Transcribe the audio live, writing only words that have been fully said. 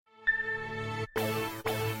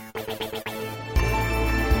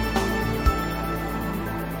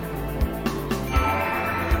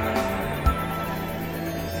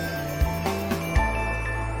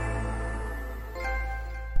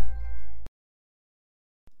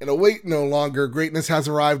And await no longer, greatness has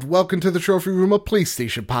arrived. Welcome to the Trophy Room, a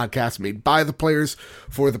PlayStation podcast made by the players,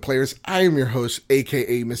 for the players. I am your host,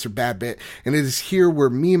 aka Mr. Badbit, and it is here where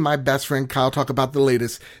me and my best friend Kyle talk about the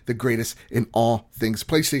latest, the greatest in all things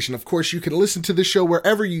PlayStation. Of course, you can listen to the show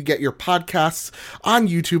wherever you get your podcasts, on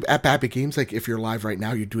YouTube at Badbit Games. Like if you're live right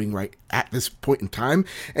now, you're doing right at this point in time.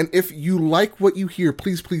 And if you like what you hear,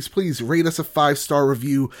 please rate us a 5-star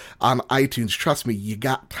review on iTunes. Trust me, you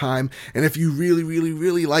got time. And if you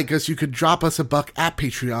really like us, you could drop us a buck at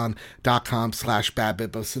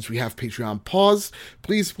patreon.com/badbit. But since we have Patreon paused,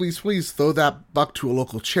 please throw that buck to a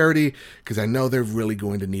local charity, because I know they're really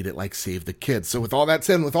going to need it, like Save the Kids. So with all that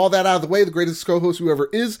said, with all that out of the way, the greatest co-host whoever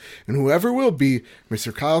is and whoever will be,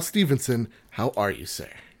 Mr. Kyle Stevenson, how are you, sir?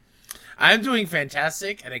 I'm doing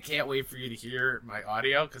fantastic, and I can't wait for you to hear my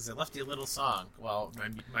audio, because I left you a little song while my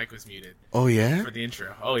mic was muted. Oh, yeah? For the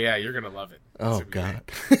intro. Oh, yeah, you're going to love it. Oh, God.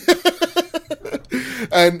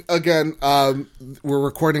 And again, we're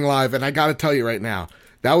recording live, and I got to tell you right now,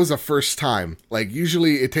 that was the first time. Like,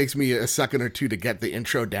 usually it takes me a second or two to get the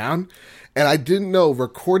intro down, and I didn't know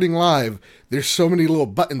recording live, there's so many little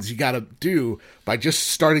buttons you got to do by just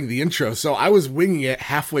starting the intro. So I was winging it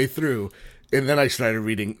halfway through, and then I started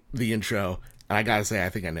reading the intro, and I got to say, I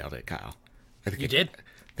think I nailed it, Kyle. I think you did.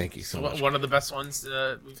 Thank you so much. One of the best ones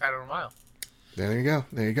we've had in a while. There you go.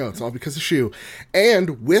 It's all because of Shu.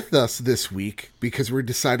 And with us this week, because we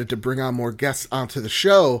decided to bring on more guests onto the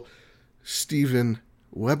show, Steven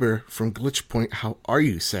Weber from Glitch Point. How are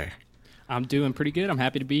you, sir? I'm doing pretty good. I'm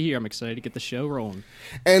happy to be here. I'm excited to get the show rolling.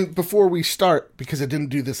 And before we start, because I didn't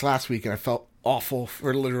do this last week and I felt awful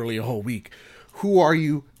for literally a whole week, who are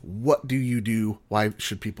you? What do you do? Why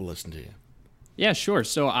should people listen to you? Yeah, sure.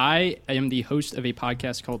 So I am the host of a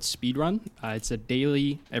podcast called Speedrun. It's a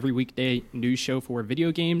daily, every weekday news show for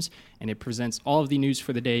video games, and it presents all of the news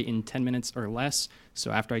for the day in 10 minutes or less. So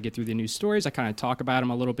after I get through the news stories, I kind of talk about them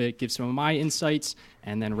a little bit, give some of my insights,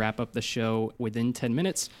 and then wrap up the show within 10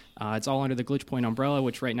 minutes. It's all under the Glitch Point umbrella,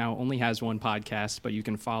 which right now only has one podcast, but you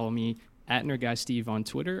can follow me at NerdGuySteve on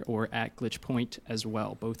Twitter or at Glitch Point as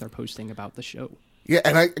well. Both are posting about the show. Yeah,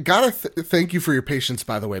 and I gotta thank you for your patience,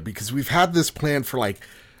 by the way, because we've had this plan for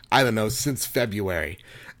since February,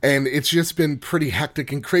 and it's just been pretty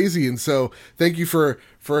hectic and crazy. And so thank you for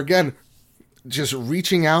again, just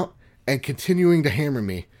reaching out and continuing to hammer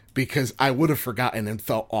me, because I would have forgotten and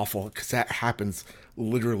felt awful, because that happens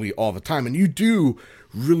literally all the time. And you do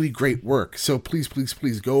really great work. So please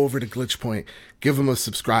go over to Glitch Point, give him a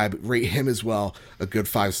subscribe, rate him as well a good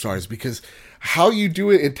 5 stars, because how you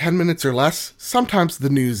do it in 10 minutes or less, sometimes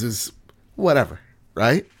the news is whatever,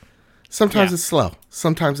 right? Sometimes it's slow.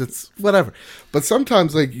 Sometimes it's whatever. But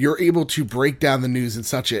sometimes you're able to break down the news in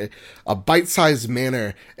such a bite-sized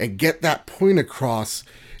manner and get that point across.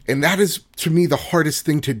 And that is, to me, the hardest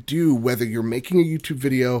thing to do, whether you're making a YouTube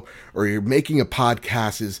video or you're making a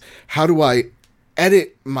podcast, is how do I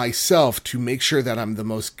edit myself to make sure that I'm the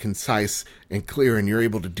most concise and clear, and you're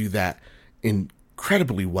able to do that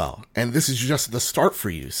incredibly well. And this is just the start for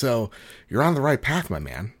you. So you're on the right path, my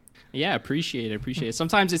man. Yeah, appreciate it.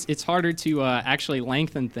 Sometimes it's harder to actually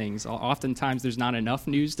lengthen things. Oftentimes there's not enough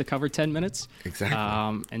news to cover 10 minutes. Exactly.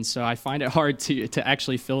 And so I find it hard to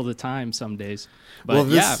actually fill the time some days. But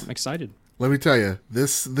I'm excited. Let me tell you,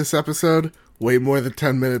 this episode, way more than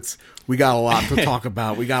 10 minutes. We got a lot to talk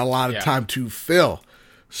about. We got a lot of time to fill.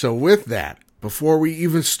 So with that, before we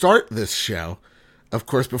even start this show, of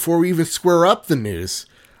course, before we even square up the news,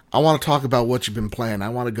 I want to talk about what you've been playing. I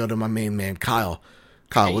want to go to my main man, Kyle.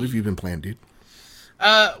 Kyle, what have you been playing, dude?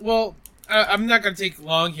 I'm not going to take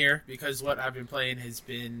long here, because what I've been playing has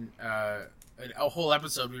been a whole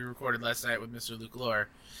episode we recorded last night with Mr. Luke Lore.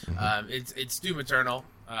 Mm-hmm. It's Doom Eternal.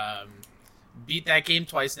 Beat that game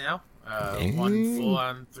twice now. One full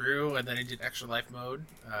on through, and then I did extra life mode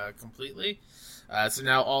completely. So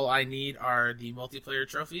now all I need are the multiplayer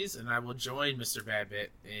trophies, and I will join Mr. Badbit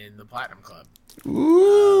in the Platinum Club.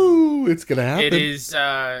 Ooh, it's gonna happen. It is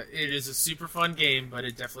a super fun game, but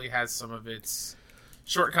it definitely has some of its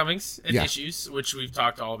shortcomings and issues, which we've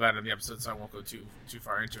talked all about in the episode, so I won't go too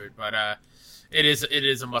far into it. But it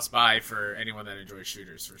is a must buy for anyone that enjoys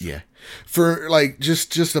shooters, for sure. Yeah. For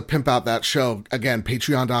just to pimp out that show, again,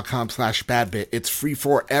 patreon.com/badbit. It's free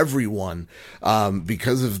for everyone,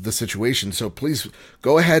 because of the situation. So please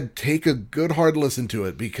go ahead, take a good hard listen to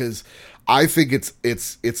it, because I think it's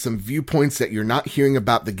some viewpoints that you're not hearing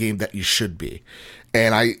about the game that you should be.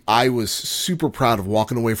 And I was super proud of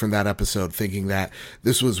walking away from that episode thinking that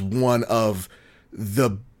this was one of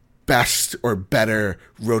the best or better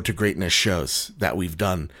Road to Greatness shows that we've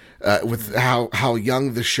done. With how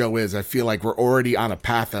young the show is, I feel like we're already on a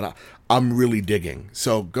path that I'm really digging.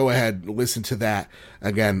 So go ahead, listen to that.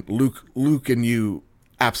 Again, Luke and you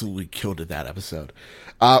absolutely killed it that episode.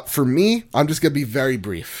 For me, I'm just going to be very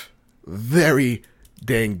brief. Very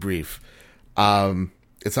dang brief.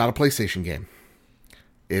 It's not a PlayStation game.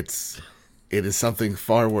 It is something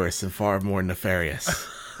far worse and far more nefarious.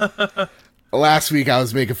 Last week I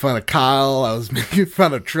was making fun of Kyle. I was making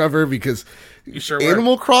fun of Trevor because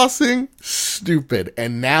Animal Crossing, stupid.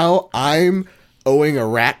 And now I'm owing a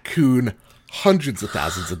raccoon hundreds of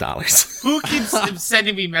thousands of dollars. Who keeps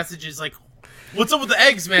sending me messages like, what's up with the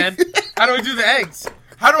eggs, man? How do I do the eggs?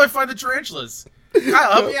 How do I find the tarantulas?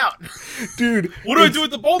 Kyle, help me out. Dude. What do I do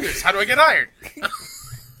with the boulders? How do I get iron?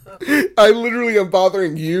 I literally am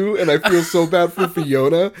bothering you, and I feel so bad for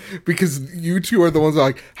Fiona because you two are the ones that are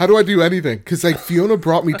like, how do I do anything? Because like Fiona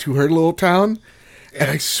brought me to her little town,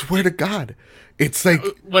 and I swear to God, it's like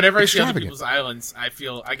whenever I see other people's islands, I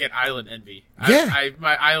get island envy. Yeah.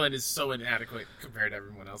 My island is so inadequate compared to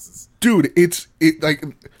everyone else's. Dude, it like,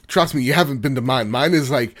 trust me, you haven't been to mine. Mine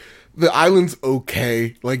is like, the island's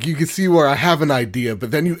okay. Like, you can see where I have an idea,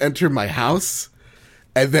 but then you enter my house,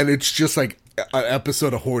 and then it's just like an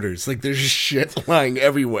episode of Hoarders. Like, there's just shit lying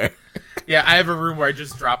everywhere. Yeah, I have a room where I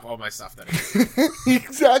just drop all my stuff.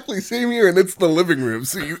 Exactly, same here, and it's the living room.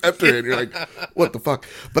 So you enter it, and you're like, what the fuck?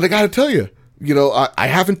 But I gotta tell you, I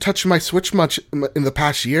haven't touched my Switch much in the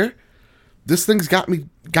past year. This thing's got me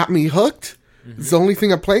hooked. Mm-hmm. It's the only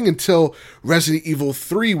thing I'm playing until Resident Evil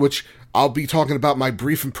 3, which I'll be talking about my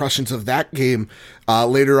brief impressions of that game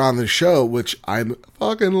later on in the show, which I'm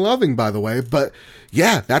fucking loving, by the way. But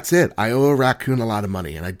yeah, that's it. I owe a raccoon a lot of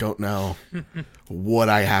money, and I don't know what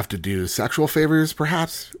I have to do. Sexual favors,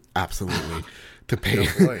 perhaps? Absolutely. To pay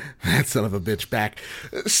that son of a bitch back.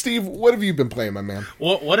 Steve, what have you been playing, my man?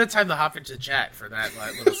 What a time to hop into chat for that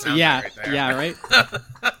little sound right there. Yeah, right?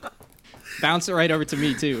 Bounce it right over to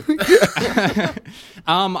me, too.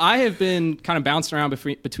 I have been kind of bouncing around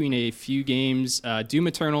between a few games. Doom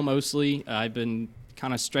Eternal, mostly. I've been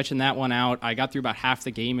kind of stretching that one out. I got through about half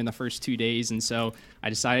the game in the first 2 days, and so I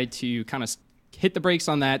decided to kind of hit the brakes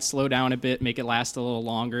on that, slow down a bit, make it last a little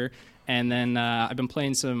longer. And then I've been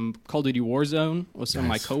playing some Call of Duty Warzone with some of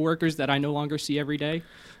my coworkers that I no longer see every day.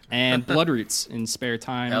 And Bloodroots in spare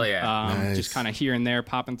time. Hell yeah. Just kind of here and there,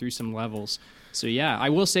 popping through some levels. So yeah, I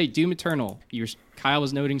will say Doom Eternal. Kyle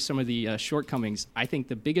was noting some of the shortcomings. I think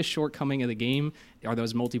the biggest shortcoming of the game are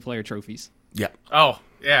those multiplayer trophies. Yeah. Oh,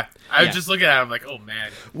 yeah. I was just looking at it, I'm like, oh,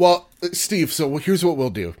 man. Well, Steve, so here's what we'll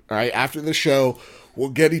do. All right, after the show, we'll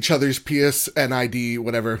get each other's PSN ID,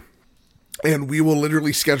 whatever, and we will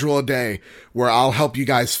literally schedule a day where I'll help you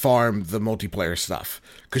guys farm the multiplayer stuff.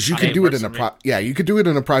 Because you can do it in you could do it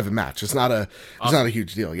in a private match. It's not a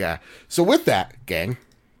huge deal. Yeah. So with that, gang,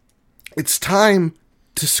 it's time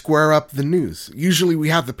to square up the news. Usually we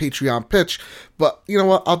have the Patreon pitch, but you know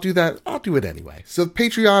what? I'll do that. I'll do it anyway. So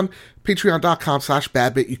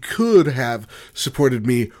patreon.com/badbit. You could have supported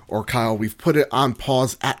me or Kyle. We've put it on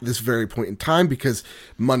pause at this very point in time because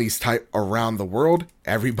money's tight around the world.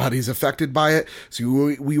 Everybody's affected by it.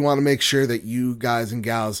 So we want to make sure that you guys and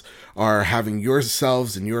gals are having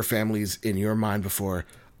yourselves and your families in your mind before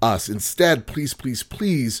us. Instead, please, please,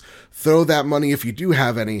 please throw that money, if you do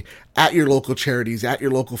have any, at your local charities, at your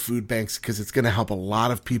local food banks, because it's going to help a lot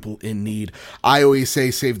of people in need. I always say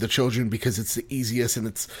save the children because it's the easiest, and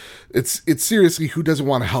it's seriously, who doesn't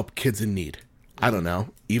want to help kids in need? I don't know.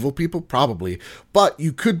 Evil people? Probably. But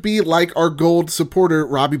you could be like our gold supporter,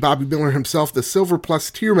 Robbie Bobby Miller himself, the Silver Plus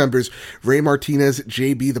tier members, Ray Martinez,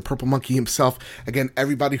 JB, the Purple Monkey himself. Again,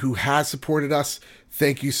 everybody who has supported us,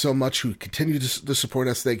 thank you so much. Who continue to support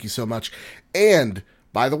us, thank you so much. And,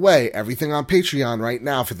 by the way, everything on Patreon right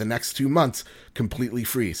now for the next 2 months, completely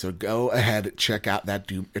free. So go ahead, check out that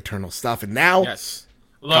Doom Eternal stuff. And now... Yes.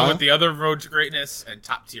 Along with the other Road to Greatness and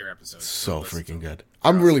top tier episodes. So freaking good.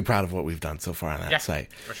 I'm really proud of what we've done so far on that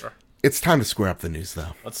site. For sure. It's time to square up the news,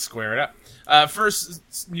 though. Let's square it up.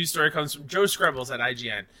 First news story comes from Joe Scrubbles at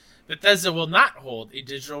IGN. Bethesda will not hold a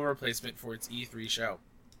digital replacement for its E3 show.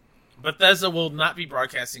 Bethesda will not be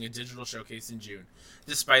broadcasting a digital showcase in June,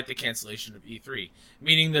 despite the cancellation of E3,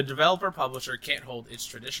 meaning the developer-publisher can't hold its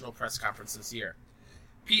traditional press conference this year.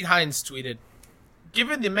 Pete Hines tweeted,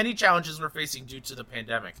 "Given the many challenges we're facing due to the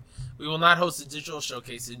pandemic, we will not host a digital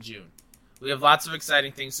showcase in June. We have lots of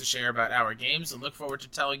exciting things to share about our games and look forward to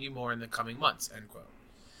telling you more in the coming months." End quote.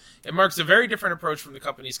 It marks a very different approach from the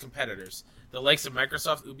company's competitors. The likes of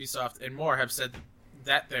Microsoft, Ubisoft, and more have said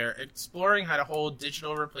that they're exploring how to hold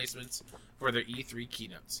digital replacements for their E3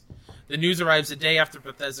 keynotes. The news arrives a day after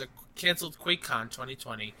Bethesda canceled QuakeCon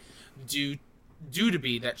 2020 due to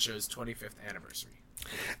be that show's 25th anniversary.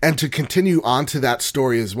 And to continue on to that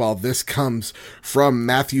story as well, this comes from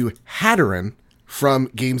Matthew Hatteran from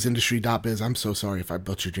GamesIndustry.biz. I'm so sorry if I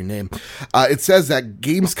butchered your name. It says that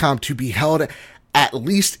Gamescom to be held at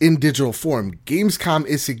least in digital form. Gamescom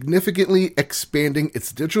is significantly expanding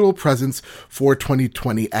its digital presence for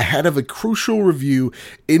 2020 ahead of a crucial review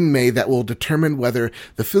in May that will determine whether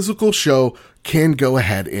the physical show can go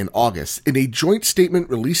ahead in August. In a joint statement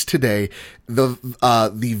released today, the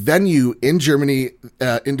venue in Germany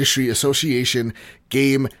Industry Association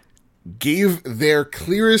gave their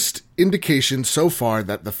clearest indication so far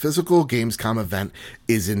that the physical Gamescom event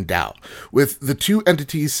is in doubt, with the two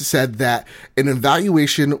entities said that an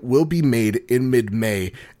evaluation will be made in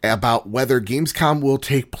mid-May about whether Gamescom will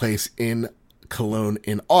take place in Cologne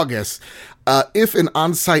in August. If an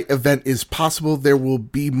on-site event is possible, there will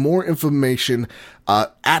be more information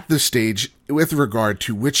at the stage with regard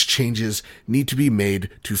to which changes need to be made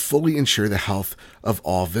to fully ensure the health of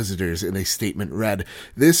all visitors. In a statement read,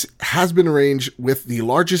 this has been arranged with the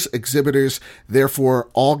largest exhibitors, therefore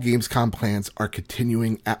all Gamescom plans are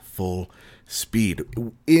continuing at full speed.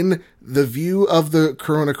 In the view of the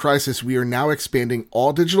corona crisis, we are now expanding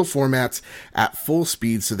all digital formats at full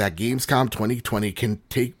speed so that Gamescom 2020 can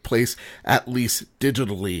take place at least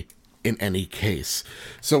digitally in any case.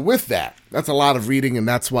 So with that, that's a lot of reading, and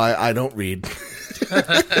that's why I don't read.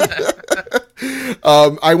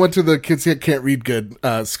 I went to the Kids Can't Read Good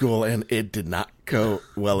school, and it did not go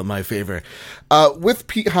well in my favor. With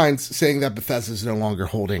Pete Hines saying that Bethesda is no longer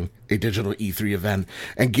holding a digital E3 event,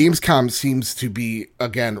 and Gamescom seems to be,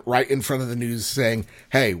 again, right in front of the news saying,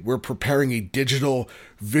 hey, we're preparing a digital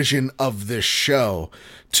vision of this show.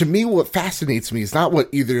 To me, what fascinates me is not what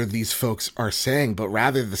either of these folks are saying, but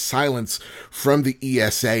rather the silence from the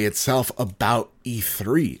ESA itself about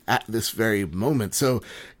E3 at this very moment. So,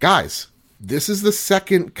 guys, this is the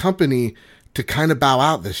second company to kind of bow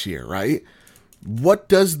out this year, right? What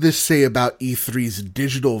does this say about E3's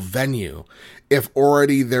digital venue if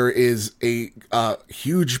already there is a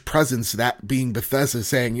huge presence, that being Bethesda,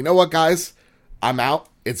 saying, you know what, guys, I'm out.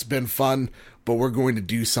 It's been fun, but we're going to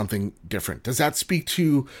do something different. Does that speak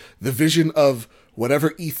to the vision of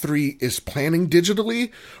whatever E3 is planning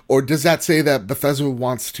digitally? Or does that say that Bethesda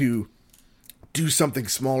wants to do something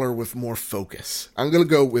smaller with more focus? I'm going to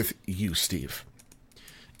go with you, Steve.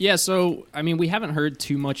 Yeah, so, I mean, we haven't heard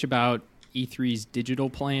too much about E3's digital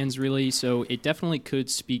plans, really, so it definitely could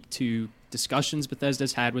speak to discussions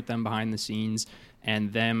Bethesda's had with them behind the scenes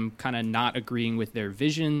and them kind of not agreeing with their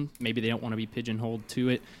vision. Maybe they don't want to be pigeonholed to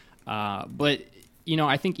it. But, you know,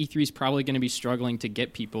 I think E3 is probably going to be struggling to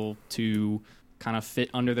get people to kind of fit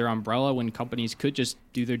under their umbrella when companies could just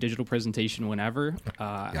do their digital presentation whenever.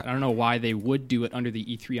 I don't know why they would do it under the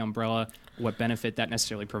E3 umbrella, what benefit that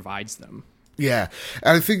necessarily provides them. Yeah,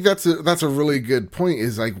 and I think that's a really good point,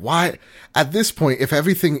 is like, why, at this point, if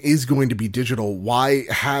everything is going to be digital, why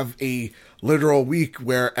have a literal week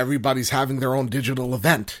where everybody's having their own digital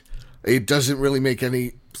event? It doesn't really make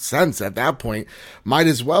any sense at that point. Might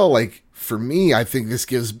as well, like, for me, I think this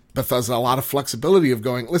gives Bethesda a lot of flexibility of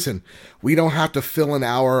going, listen, we don't have to fill an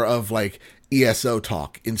hour of, like, ESO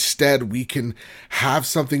talk. Instead, we can have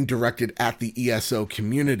something directed at the ESO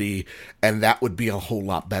community, and that would be a whole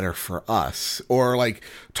lot better for us. Or like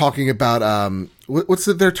talking about what's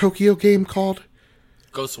their Tokyo game called?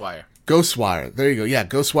 Ghostwire. Ghostwire. There you go. Yeah,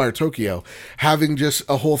 Ghostwire Tokyo. Having just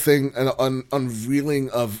a whole thing, an unveiling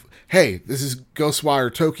of, hey, this is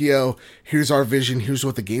Ghostwire Tokyo. Here's our vision. Here's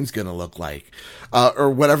what the game's going to look like. Or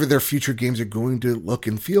whatever their future games are going to look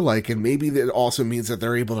and feel like. And maybe that also means that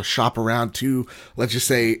they're able to shop around to, let's just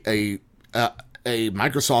say, a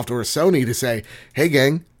Microsoft or a Sony to say, hey,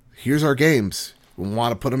 gang, here's our games. We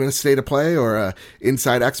want to put them in a state of play or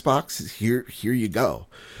inside Xbox? Here you go.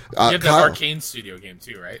 You have the Arcane Studio game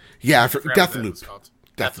too, right? Yeah, for Deathloop.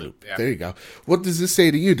 Deathloop. Yeah. There you go. What does this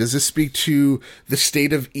say to you? Does this speak to the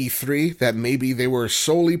state of E3, that maybe they were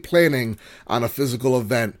solely planning on a physical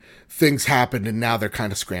event, things happened, and now they're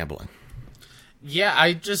kind of scrambling? Yeah,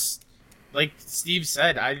 I just, like Steve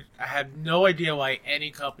said, I have no idea why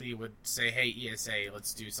any company would say, hey, ESA,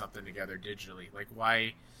 let's do something together digitally. Like,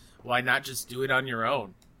 why not just do it on your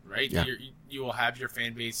own, right? Yeah. You will have your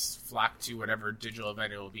fan base flock to whatever digital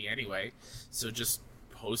event it will be anyway, so just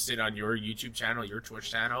post it on your YouTube channel, your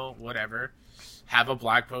Twitch channel, whatever. Have a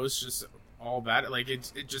blog post, just all about it. Like,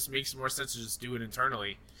 it just makes more sense to just do it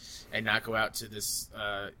internally and not go out to this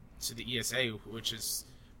to the ESA, which has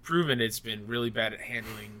proven it's been really bad at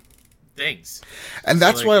handling things. And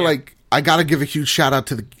that's So, why, yeah. like, I got to give a huge shout out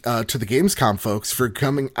to the Gamescom folks for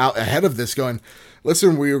coming out ahead of this, going,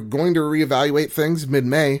 listen, we're going to reevaluate things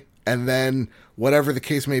mid-May, and then whatever the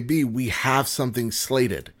case may be, we have something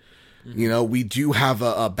slated. You know, we do have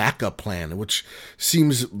a backup plan, which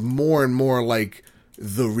seems more and more like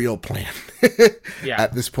the real plan Yeah.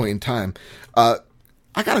 at this point in time. I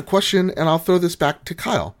got a question, and I'll throw this back to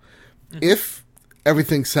Kyle. If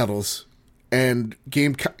everything settles and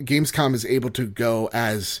Gamescom is able to go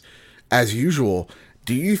as usual,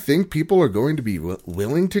 do you think people are going to be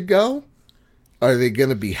willing to go? Are they going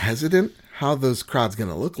to be hesitant? How are those crowds going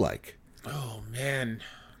to look like? Oh man,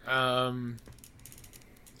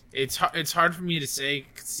 it's hard for me to say,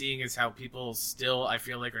 seeing as how people still, I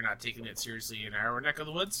feel like, are not taking it seriously in our neck of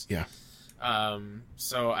the woods. Yeah.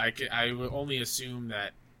 So I would only assume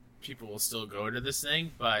that people will still go to this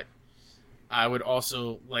thing, but I would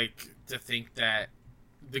also like to think that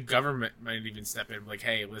the government might even step in, like,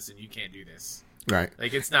 hey, listen, you can't do this. Right.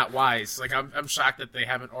 Like, it's not wise. Like, I'm shocked that they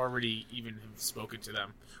haven't already even spoken to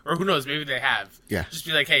them, or who knows, maybe they have. Yeah. Just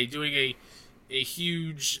be like, hey, doing a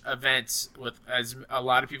huge event with as a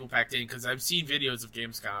lot of people packed in, because I've seen videos of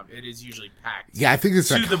Gamescom. It is usually packed. Yeah, I think it's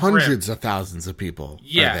To like the hundreds of thousands of people. are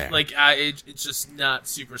Yeah, there. like it's just not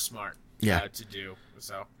super smart. Yeah. To do.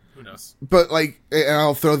 So who knows? But, like, and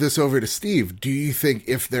I'll throw this over to Steve. Do you think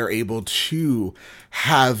if they're able to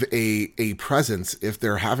have a presence, if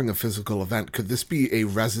they're having a physical event, could this be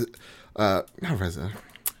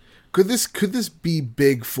could this be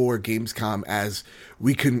big for Gamescom, as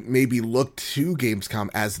we can maybe look to Gamescom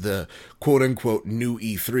as the quote unquote new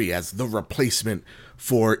E3, as the replacement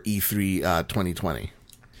for E3 2020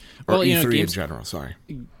 or Well, you know, E3 in general? Sorry.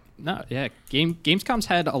 No, yeah. Gamescom's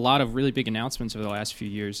had a lot of really big announcements over the last few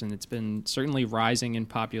years, and it's been certainly rising in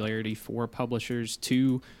popularity for publishers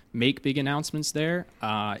to make big announcements there.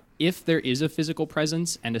 If there is a physical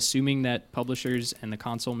presence, and assuming that publishers and the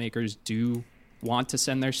console makers do want to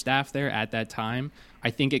send their staff there at that time,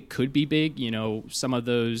 I think it could be big. You know, some of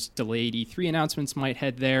those delayed E3 announcements might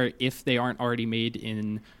head there if they aren't already made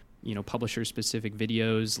in, you know, publisher-specific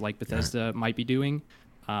videos like Bethesda might be doing.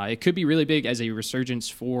 It could be really big as a resurgence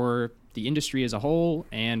for the industry as a whole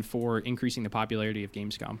and for increasing the popularity of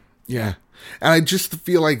Gamescom. Yeah. And I just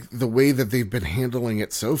feel like the way that they've been handling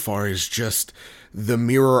it so far is just the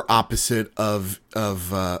mirror opposite of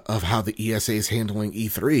how the ESA is handling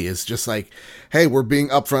E3. Is just like, hey, we're being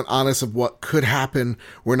upfront honest of what could happen.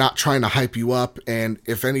 We're not trying to hype you up. And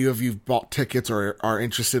if any of you bought tickets or are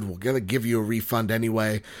interested, we're going to give you a refund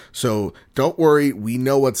anyway. So don't worry. We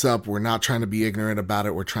know what's up. We're not trying to be ignorant about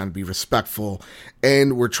it. We're trying to be respectful,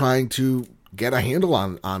 and we're trying to get a handle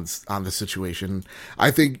on the situation.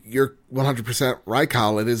 I think you're 100% right,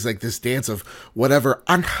 Kyle. It is like this dance of whatever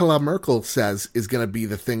Angela Merkel says is going to be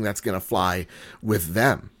the thing that's going to fly with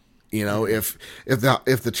them. You know, if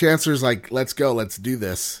the chancellor's like, let's go, let's do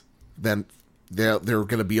this, then they're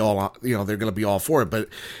going to be all, you know, they're going to be all for it. But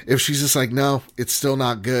if she's just like, no, it's still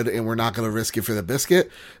not good, and we're not going to risk it for the biscuit,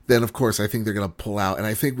 then of course I think they're going to pull out. And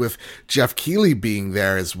I think with Jeff Keighley being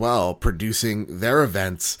there as well, producing their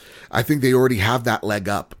events, I think they already have that leg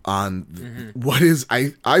up on what is,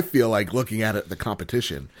 I feel like, looking at it, the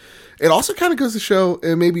competition. It also kind of goes to show,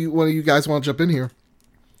 and maybe one of you guys want to jump in here,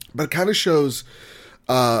 but it kind of shows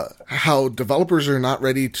how developers are not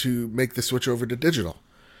ready to make the switch over to digital.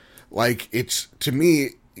 Like, it's, to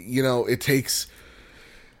me, you know, it takes,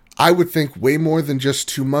 I would think, way more than just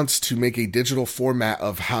 2 months to make a digital format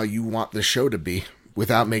of how you want the show to be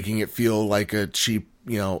without making it feel like a cheap,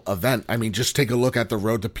 you know, event. I mean, just take a look at the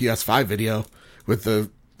Road to PS5 video with the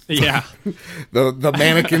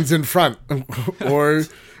mannequins in front, or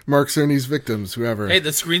Mark Cerny's Victims, whoever. Hey,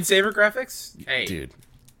 the screensaver graphics. Hey, Dude,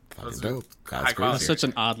 fucking Those are dope. high That's quality. crazy. Such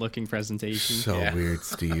an odd looking presentation. So Yeah. weird,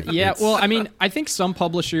 Steve. Yeah, It's- well, I mean, I think some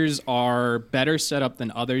publishers are better set up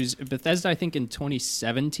than others. Bethesda, I think in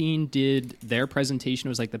 2017 did their presentation,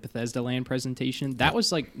 was like the Bethesda Land presentation. That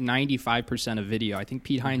was like 95% of video. I think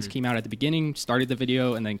Pete Hines came out at the beginning, started the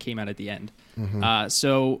video, and then came out at the end.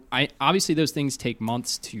 So obviously those things take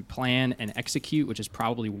months to plan and execute, which is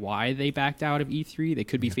probably why they backed out of E3. They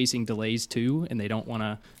could be facing delays too, and they don't want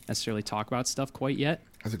to necessarily talk about stuff quite yet.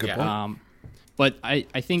 That's a good Yeah. point. But I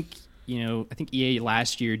think, you know, I think EA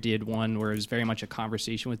last year did one where it was very much a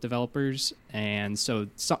conversation with developers. And so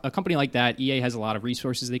a company like that, EA has a lot of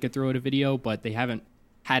resources they could throw at a video, but they haven't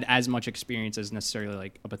had as much experience as necessarily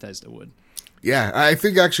like a Bethesda would. Yeah, I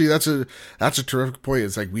think actually that's a terrific point.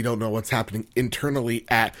 It's like we don't know what's happening internally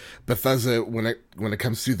at Bethesda when it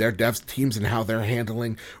comes to their devs teams and how they're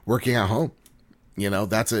handling working at home. You know,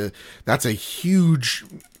 that's a huge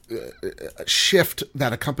shift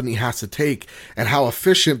that a company has to take, and how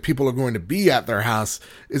efficient people are going to be at their house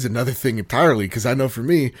is another thing entirely. Because I know for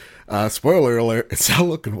me, spoiler alert, it's not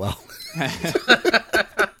looking well.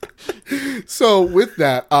 So with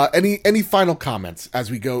that, any final comments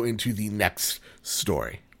as we go into the next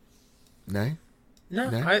story? No? No,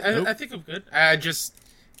 No? I think I'm good.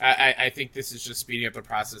 I think this is just speeding up the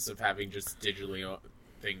process of having just digitally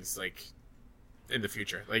things like in the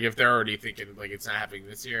future. Like if they're already thinking like it's not happening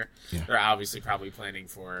this year, they're obviously probably planning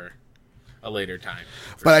for a later time.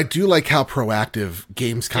 But I do like how proactive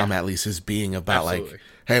Gamescom at least is being about Absolutely. like,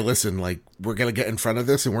 hey, listen, like we're gonna get in front of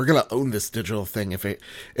this and we're gonna own this digital thing if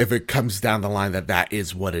it comes down the line that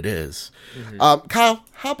is what it is. Kyle,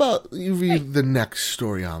 how about you read the next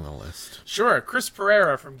story on the list? Sure. Chris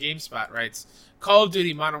Pereira from GameSpot writes, Call of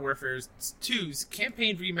Duty Modern Warfare 2's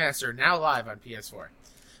campaign remaster now live on PS4.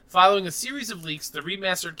 Following a series of leaks, the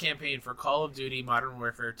remastered campaign for Call of Duty Modern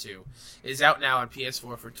Warfare 2 is out now on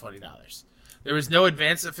PS4 for $20. There was no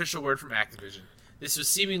advance official word from Activision. This was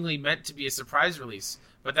seemingly meant to be a surprise release,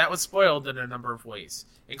 but that was spoiled in a number of ways,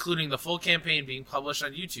 including the full campaign being published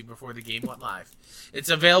on YouTube before the game went live. It's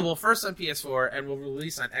available first on PS4 and will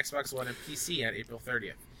release on Xbox One and PC on April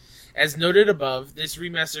 30th. As noted above, this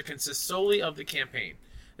remaster consists solely of the campaign.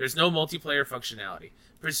 There's no multiplayer functionality,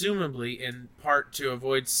 presumably in part to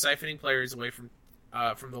avoid siphoning players away from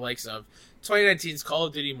the likes of 2019's Call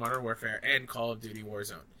of Duty Modern Warfare and Call of Duty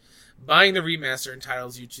Warzone. Buying the remaster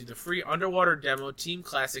entitles you to the free Underwater Demo Team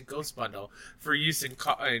Classic Ghost Bundle for use in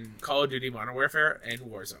Call of Duty Modern Warfare and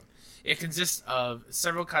Warzone. It consists of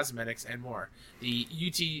several cosmetics and more. The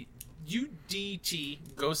UDT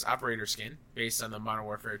Ghost Operator skin, based on the Modern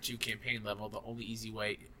Warfare 2 campaign level. The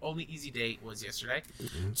only easy day was yesterday.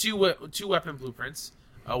 Two weapon blueprints,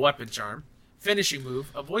 a weapon charm, finishing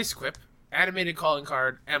move, a voice quip, animated calling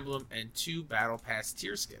card, emblem, and 2 battle pass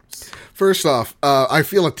tier skips. First off, I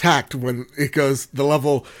feel attacked when it goes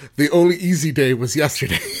the only easy day was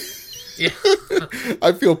yesterday. Yeah.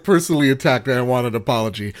 I feel personally attacked and I want an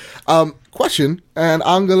apology. Question, and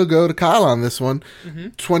I'm going to go to Kyle on this one.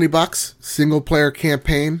 $20, single player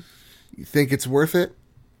campaign. You think it's worth it?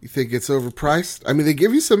 You think it's overpriced? I mean, they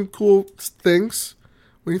give you some cool things.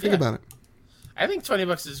 What do you think about it? I think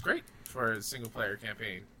 $20 is great for a single player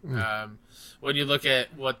campaign. When you look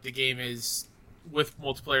at what the game is with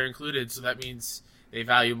multiplayer included, so that means they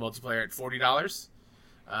value multiplayer at $40.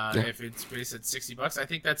 If it's based at $60, I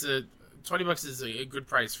think that's $20 is a good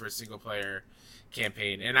price for a single player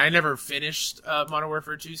campaign. And I never finished Modern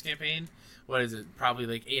Warfare 2's campaign. What is it? Probably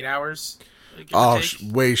like 8 hours.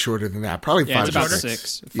 Way shorter than that. Probably 5 it's about to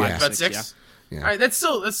 6. About 6. Yeah. All right, that's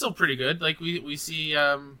still pretty good. Like we see.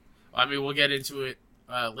 I mean, we'll get into it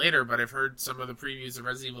later, but I've heard some of the previews of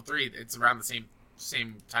Resident Evil 3. It's around the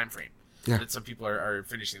same time frame that some people are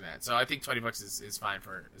finishing that. So I think $20 is fine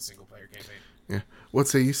for a single player campaign. Yeah. What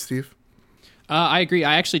say you, Steve? I agree.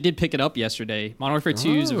 I actually did pick it up yesterday. Modern Warfare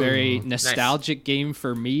 2 is a very nostalgic game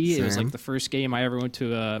for me. It was like the first game I ever went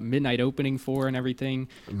to a midnight opening for and everything.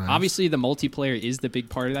 Nice. Obviously, the multiplayer is the big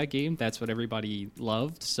part of that game. That's what everybody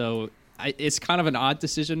loved. So it's kind of an odd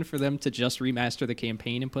decision for them to just remaster the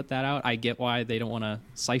campaign and put that out. I get why they don't want to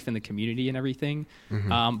siphon the community and everything.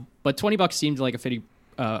 But $20 seemed like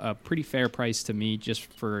a pretty fair price to me just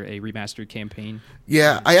for a remastered campaign.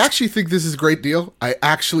 Yeah, I actually think this is a great deal. I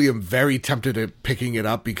actually am very tempted at picking it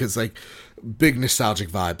up because, like, big nostalgic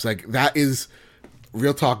vibes. Like, that is,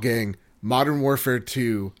 real talk gang, Modern Warfare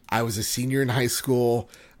 2, I was a senior in high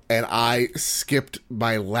school, and I skipped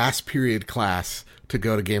my last period class to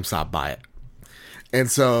go to GameStop buy it. And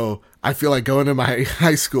so I feel like going to my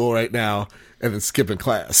high school right now and then skipping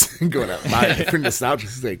class and going out and buying it for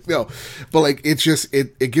nostalgia's sake. No, but like it's just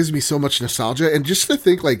it gives me so much nostalgia, and just to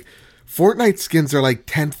think like Fortnite skins are like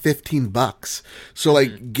 $10-15. So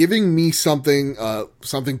like giving me something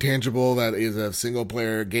tangible that is a single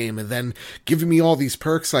player game, and then giving me all these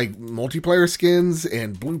perks like multiplayer skins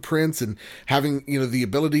and blueprints and having, you know, the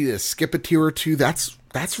ability to skip a tier or two, that's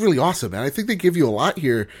really awesome. And I think they give you a lot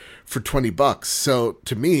here for $20. So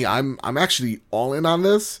to me, I'm actually all in on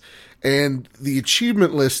this. And the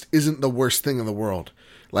achievement list isn't the worst thing in the world.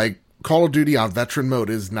 Like, Call of Duty on Veteran mode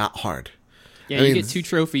is not hard. Yeah, you get 2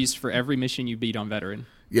 trophies for every mission you beat on Veteran.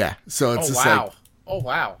 Yeah, so it's just wow. like... Oh,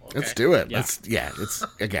 wow. Okay. Let's do it. Yeah. It's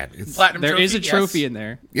Platinum There trophy, is a trophy in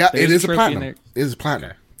there. Yeah, There it is a trophy platinum. in It is a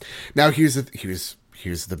platinum. Now, here's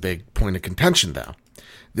the big point of contention, though.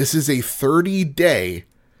 This is a 30-day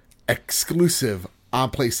exclusive on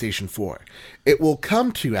PlayStation 4. It will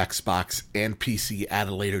come to Xbox and PC at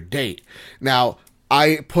a later date. Now,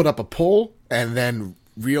 I put up a poll, and then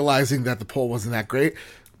realizing that the poll wasn't that great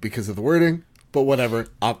because of the wording, but whatever.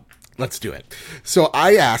 Let's do it. So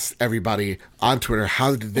I asked everybody on Twitter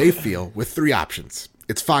how did they feel with 3 options.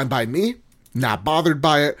 It's fine by me, not bothered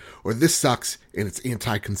by it, or this sucks and it's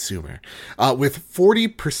anti-consumer. With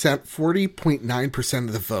 40.9%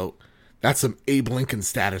 of the vote, that's some Abe Lincoln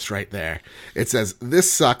status right there. It says,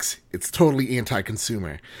 this sucks, it's totally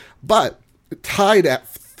anti-consumer. But tied at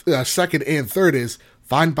second and third is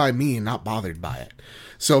fine by me, not bothered by it.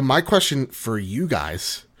 So my question for you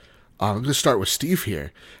guys, I'm going to start with Steve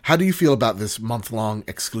here. How do you feel about this month-long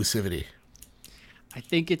exclusivity? I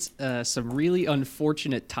think it's some really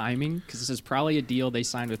unfortunate timing because this is probably a deal they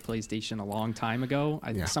signed with PlayStation a long time ago.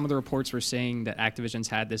 Some of the reports were saying that Activision's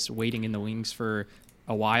had this waiting in the wings for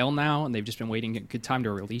a while now, and they've just been waiting a good time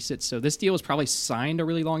to release it. So this deal was probably signed a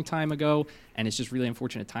really long time ago, and it's just really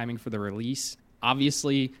unfortunate timing for the release.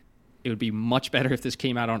 Obviously, it would be much better if this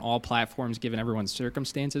came out on all platforms given everyone's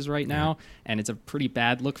circumstances right now, and it's a pretty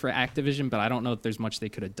bad look for Activision, but I don't know if there's much they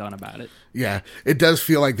could have done about it. Yeah, it does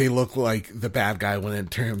feel like they look like the bad guy when in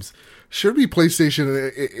terms should be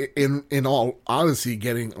PlayStation in all honesty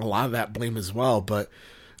getting a lot of that blame as well, but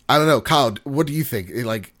I don't know. Kyle, what do you think?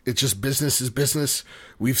 Like, it's just business is business.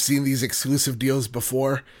 We've seen these exclusive deals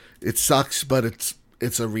before. It sucks, but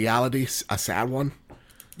it's a reality, a sad one.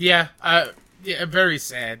 Yeah, a very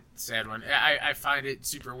sad one. I find it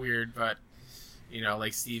super weird, but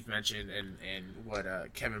like Steve mentioned, and what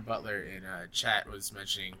Kevin Butler in chat was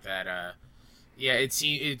mentioning, that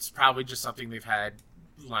it's probably just something they've had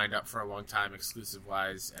lined up for a long time, exclusive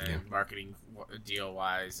wise and marketing deal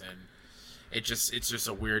wise, and it's just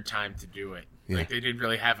a weird time to do it. Yeah. Like, they didn't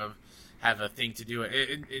really have a thing to do it.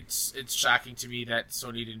 It's shocking to me that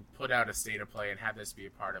Sony didn't put out a state of play and have this be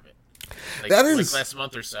a part of it. Like last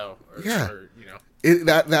month or so.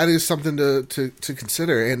 That is something to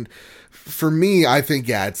consider. And for me, I think,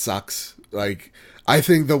 it sucks. Like, I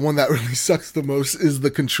think the one that really sucks the most is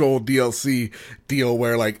the Control DLC deal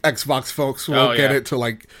where, like, Xbox folks won't get it till,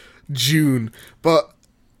 like, June. But,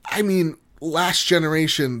 I mean, last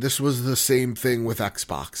generation, this was the same thing with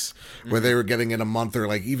Xbox, where they were getting in a month or,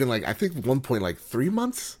 like, even, like, I think at one point, like, 3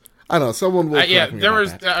 months? I don't know. Someone will correct me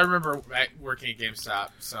about that. I remember working at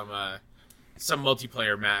GameStop, some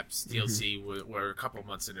multiplayer maps DLC were a couple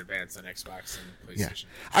months in advance on Xbox and PlayStation.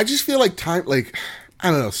 Yeah. I just feel like I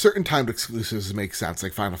don't know, certain timed exclusives make sense,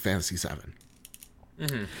 like Final Fantasy VII.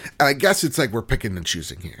 And I guess it's like we're picking and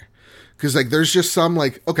choosing here. Because, like, there's just some,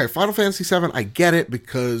 like, okay, Final Fantasy VII, I get it,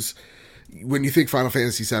 because when you think Final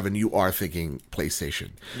Fantasy VII, you are thinking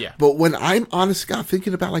PlayStation. Yeah. But when I'm, honest to God,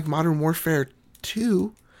 thinking about, like, Modern Warfare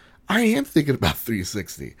 2... I am thinking about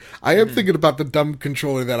 360. I am thinking about the dumb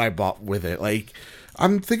controller that I bought with it. Like,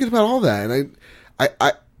 I'm thinking about all that, and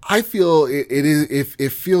I feel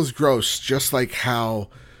it feels gross, just like how,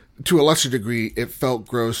 to a lesser degree, it felt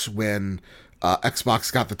gross when Xbox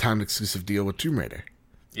got the timed exclusive deal with Tomb Raider.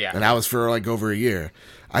 Yeah, and that was for like over a year.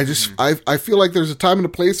 I just I feel like there's a time and a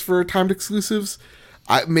place for timed exclusives.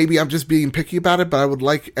 Maybe I'm just being picky about it, but I would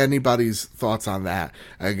like anybody's thoughts on that.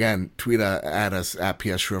 Again, tweet at us at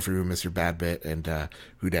PS Trophy Room, Mr. Badbit, and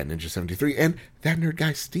Who Dat Ninja 73, and that nerd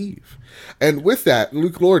guy Steve. And with that,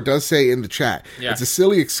 Luke Lord does say in the chat, it's a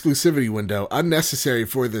silly exclusivity window, unnecessary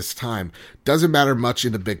for this time. Doesn't matter much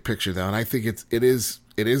in the big picture though, and I think it is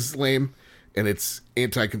lame, and it's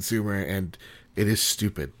anti-consumer, and it is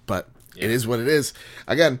stupid, but it is what it is.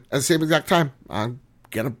 Again, at the same exact time, I'm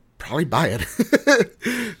gonna probably buy it.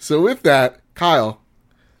 So with that, Kyle,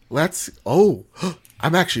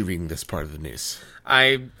 I'm actually reading this part of the news. Go.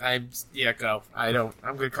 I'm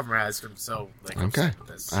gonna cover my eyes from okay.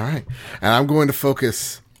 All right. And I'm going to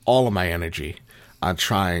focus all of my energy on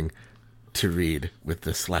trying to read with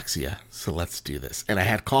dyslexia. So let's do this. And I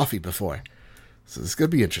had coffee before, so this is gonna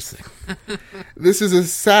be interesting. This is a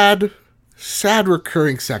sad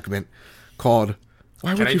recurring segment called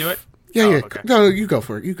Can I do it? Yeah. Okay. No, you go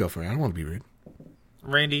for it. I don't want to be rude.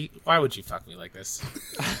 Randy, why would you fuck me like this?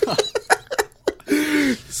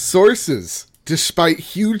 Sources. Despite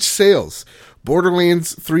huge sales,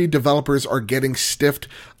 Borderlands 3 developers are getting stiffed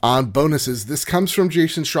on bonuses. This comes from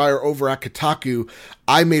Jason Schreier over at Kotaku.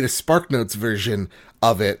 I made a SparkNotes version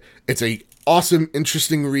of it. It's a awesome,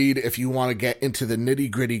 interesting read. If you want to get into the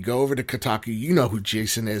nitty-gritty, go over to Kotaku. You know who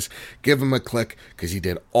Jason is. Give him a click, because he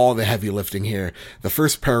did all the heavy lifting here. The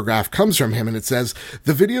first paragraph comes from him, and it says,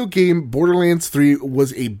 the video game Borderlands 3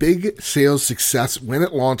 was a big sales success when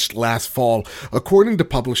it launched last fall, according to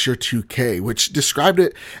publisher 2K, which described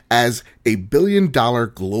it as a billion-dollar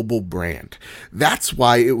global brand. That's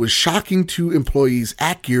why it was shocking to employees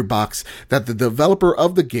at Gearbox that the developer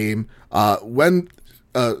of the game,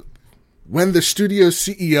 when the studio's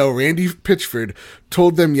CEO, Randy Pitchford,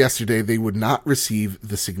 told them yesterday they would not receive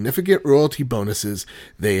the significant royalty bonuses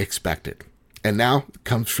they expected. And now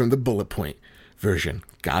comes from the bullet point version.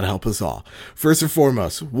 God help us all. First and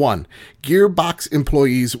foremost, 1. Gearbox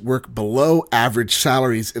employees work below average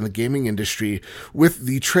salaries in the gaming industry with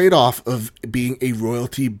the trade-off of being a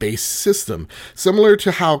royalty-based system. Similar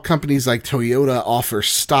to how companies like Toyota offer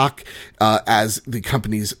stock as the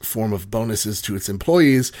company's form of bonuses to its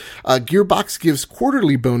employees, Gearbox gives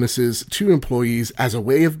quarterly bonuses to employees as a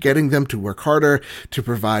way of getting them to work harder to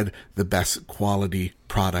provide the best quality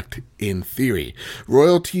product in theory.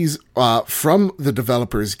 Royalties from the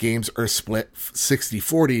developers' games are split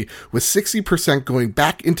 60-40, with 60% going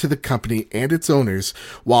back into the company and its owners,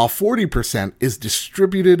 while 40% is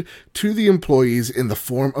distributed to the employees in the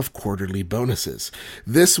form of quarterly bonuses.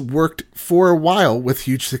 This worked for a while with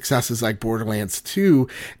huge successes like Borderlands 2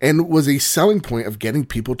 and was a selling point of getting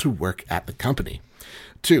people to work at the company.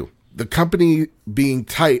 2. The company being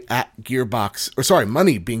tight at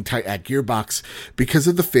money being tight at Gearbox because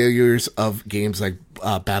of the failures of games like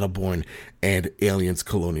Battleborn and Aliens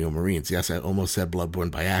Colonial Marines. Yes, I almost said Bloodborne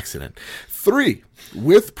by accident. 3.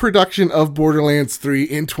 With production of Borderlands 3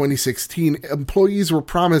 in 2016, employees were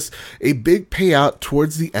promised a big payout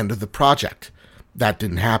towards the end of the project. That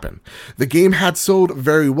didn't happen. The game had sold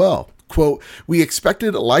very well. Quote, "We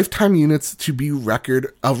expected lifetime units to be a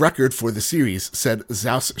record for the series," said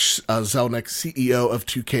Zaus Zelnick, CEO of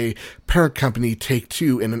 2K parent company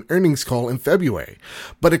Take-Two, in an earnings call in February.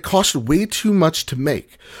 But it cost way too much to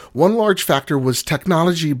make. One large factor was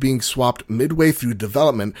technology being swapped midway through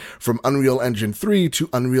development from Unreal Engine 3 to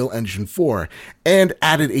Unreal Engine 4, and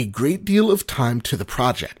added a great deal of time to the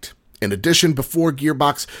project. In addition, before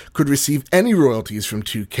Gearbox could receive any royalties from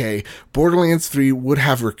 2K, Borderlands 3 would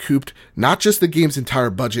have recouped not just the game's entire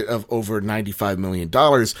budget of over $95 million,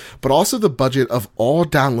 but also the budget of all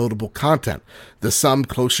downloadable content, the sum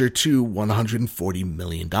closer to $140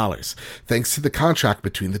 million, thanks to the contract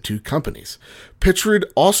between the two companies. Pitchford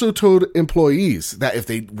also told employees that if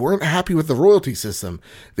they weren't happy with the royalty system,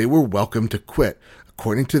 they were welcome to quit,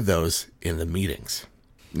 according to those in the meetings.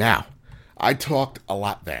 Now, I talked a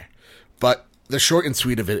lot there. But the short and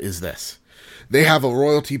sweet of it is this. They have a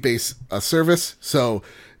royalty-based service, so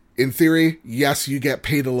in theory, yes, you get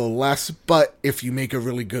paid a little less, but if you make a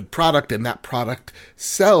really good product and that product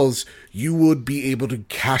sells, you would be able to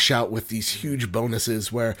cash out with these huge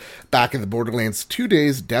bonuses where back in the Borderlands 2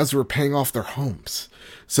 days, devs were paying off their homes.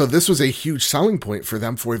 So this was a huge selling point for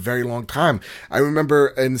them for a very long time. I remember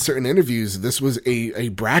in certain interviews, this was a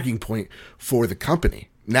bragging point for the company.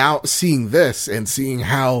 Now, seeing this and seeing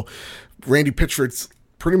how Randy Pitchford's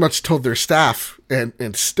pretty much told their staff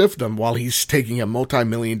and stiffed them while he's taking a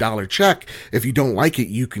multi-million-dollar check. If you don't like it,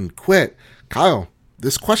 you can quit. Kyle,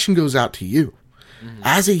 this question goes out to you. Mm-hmm.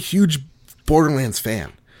 As a huge Borderlands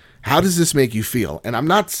fan, how does this make you feel? And I'm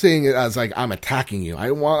not saying it as like I'm attacking you.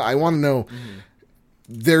 I want to know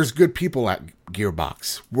there's good people at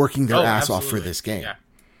Gearbox working their ass off for this game. Yeah.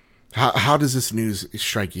 How does this news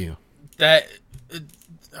strike you? The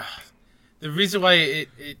reason why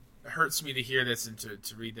it hurts me to hear this and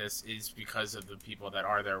to read this is because of the people that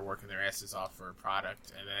are there working their asses off for a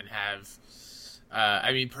product and then have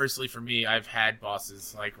I mean, personally for me, I've had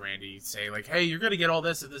bosses like Randy say like, hey, you're going to get all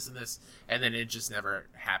this and this and this, and then it just never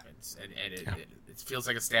happens, and it feels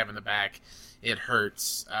like a stab in the back. It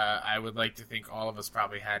hurts. I would like to think all of us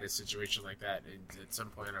probably had a situation like that at some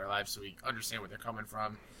point in our lives, so we understand where they're coming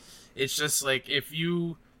from. It's just like if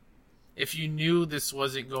you knew this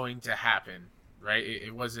wasn't going to happen, right?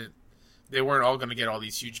 It wasn't. They weren't all going to get all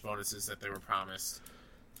these huge bonuses that they were promised.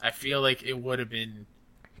 I feel like it would have been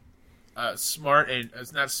smart, and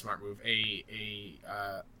it's not a smart move, a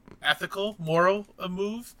ethical, moral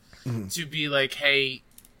move to be like, hey,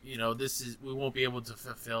 you know, we won't be able to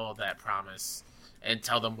fulfill that promise, and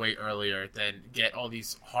tell them way earlier than get all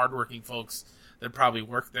these hardworking folks that probably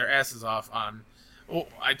work their asses off on. Oh,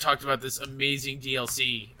 I talked about this amazing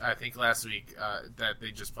DLC, I think last week, that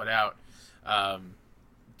they just put out,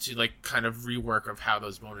 to like kind of rework of how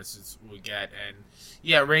those bonuses would get. And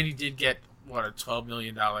yeah, Randy did get a $12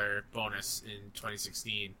 million bonus in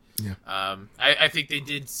 2016. Yeah. I think they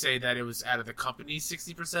did say that it was out of the company's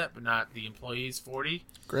 60%, but not the employees' 40%.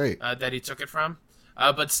 Great. That he took it from.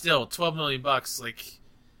 But still, $12 million. Like,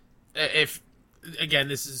 if again,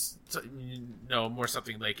 this is more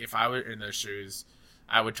something like if I were in those shoes,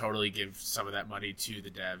 I would totally give some of that money to the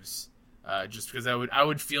devs. Just because I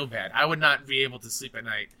would feel bad. I would not be able to sleep at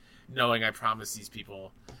night knowing I promised these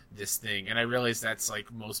people this thing. And I realize that's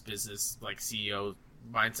like most business like CEO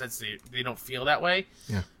mindsets, they don't feel that way.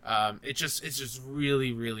 Yeah. It's just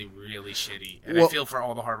really, really, really shitty, and Well, I feel for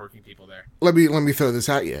all the hardworking people there. Let me throw this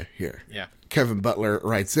at you here. Yeah. Kevin Butler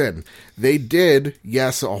writes in, they did,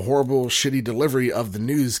 yes, a horrible, shitty delivery of the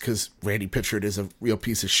news because Randy Pitchford is a real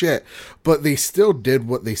piece of shit, but they still did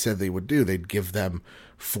what they said they would do. They'd give them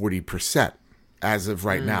 40%. As of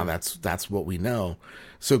right now, that's what we know.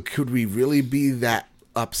 So could we really be that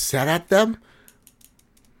upset at them?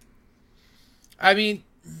 I mean,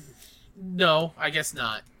 no, I guess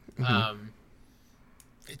not.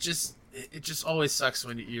 It just always sucks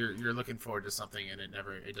when you're looking forward to something and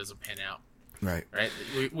it doesn't pan out. Right.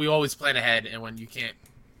 We always plan ahead, and when you can't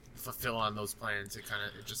fulfill on those plans, it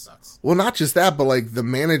just sucks. Well, not just that, but like the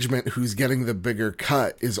management who's getting the bigger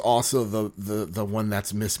cut is also the one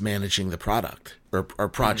that's mismanaging the product or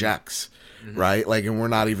projects, right? Like, and we're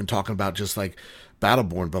not even talking about just like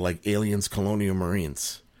Battleborn, but like Aliens, Colonial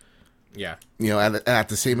Marines. Yeah. At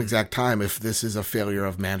the same exact time, if this is a failure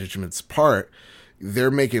of management's part,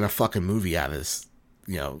 they're making a fucking movie out of this,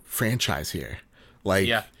 franchise here. Like,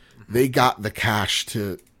 they got the cash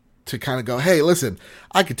to kind of go, hey, listen,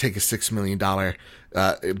 I could take a $6 million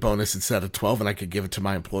bonus instead of 12, and I could give it to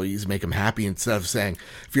my employees, make them happy, instead of saying,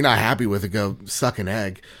 if you're not happy with it, go suck an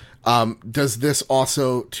egg. Does this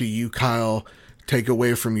also, to you, Kyle, take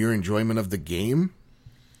away from your enjoyment of the game?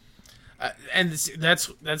 And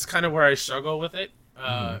that's kind of where I struggle with it,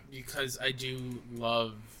 because I do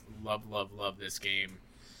love this game,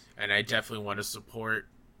 and I definitely want to support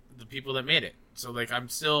the people that made it. So like, I'm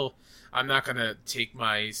not gonna take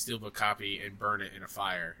my Steelbook copy and burn it in a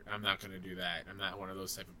fire. I'm not gonna do that. I'm not one of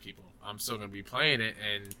those type of people. I'm still gonna be playing it,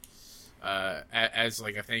 and as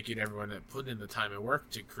like a thank you to everyone that put in the time and work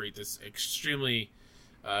to create this extremely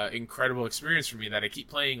incredible experience for me that I keep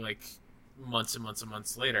playing like months and months and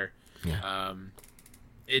months later. Yeah.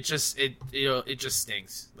 It just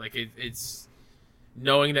stinks. Like it's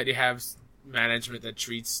knowing that you have management that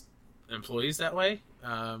treats employees that way.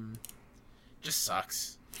 Just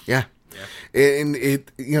sucks. Yeah. And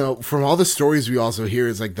it, from all the stories we also hear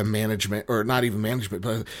is like the management, or not even management,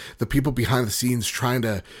 but the people behind the scenes trying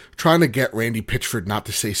to get Randy Pitchford not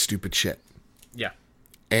to say stupid shit. Yeah.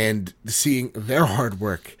 And seeing their hard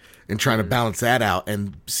work and trying to balance that out,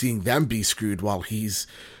 and seeing them be screwed while he's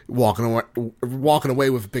walking away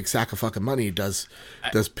with a big sack of fucking money does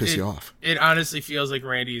piss you off. It honestly feels like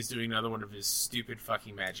Randy is doing another one of his stupid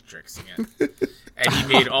fucking magic tricks again. And he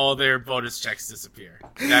made all their bonus checks disappear.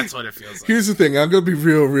 That's what it feels like. Here's the thing. I'm going to be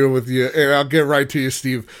real with you, and I'll get right to you,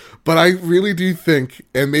 Steve. But I really do think,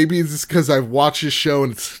 and maybe it's just because I've watched this show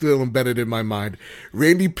and it's still embedded in my mind,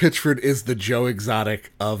 Randy Pitchford is the Joe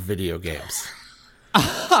Exotic of video games.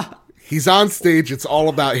 He's on stage. It's all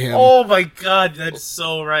about him. Oh my God, that's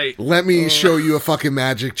so right. Let me show you a fucking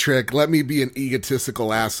magic trick. Let me be an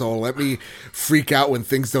egotistical asshole. Let me freak out when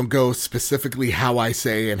things don't go specifically how I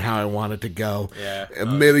say and how I want it to go. Yeah.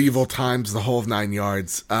 Medieval times, the whole 9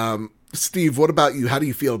 yards. Steve, what about you? How do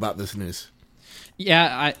you feel about this news?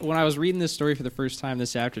 Yeah, when I was reading this story for the first time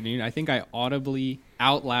this afternoon, I think I audibly,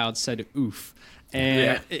 out loud, said oof.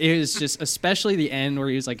 And it was just, especially the end where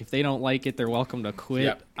he was like, if they don't like it, they're welcome to quit.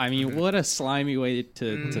 Yep. I mean, what a slimy way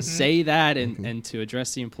to say that and to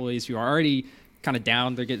address the employees who are already kind of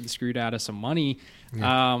down. They're getting screwed out of some money.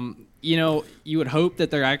 Yeah. You would hope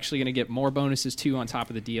that they're actually going to get more bonuses too on top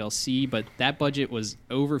of the DLC, but that budget was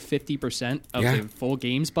over 50% of the full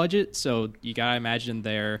game's budget. So you got to imagine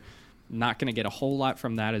they're not going to get a whole lot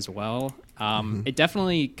from that as well. It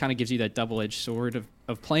definitely kind of gives you that double-edged sword of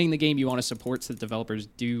playing the game. You want to support so that developers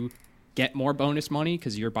do get more bonus money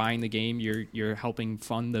because you're buying the game, you're helping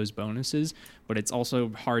fund those bonuses, but it's also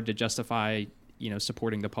hard to justify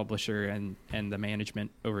supporting the publisher and the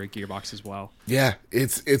management over at Gearbox as well. Yeah,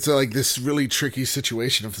 it's like this really tricky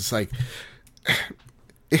situation of just like,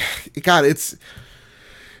 God, it's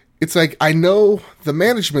like, I know the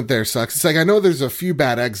management there sucks. It's like, I know there's a few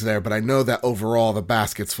bad eggs there, but I know that overall the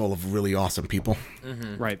basket's full of really awesome people.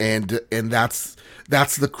 Mm-hmm. Right. And that's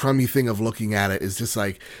the crummy thing of looking at it, is just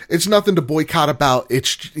like, it's nothing to boycott about.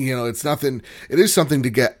 It's, it's nothing. It is something to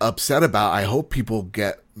get upset about. I hope people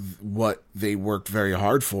get what they worked very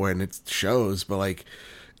hard for, and it shows, but like,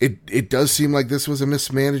 it does seem like this was a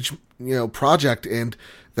mismanaged, project, and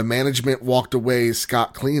the management walked away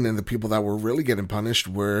scot clean, and the people that were really getting punished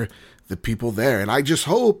were the people there. And I just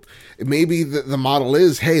hope maybe the model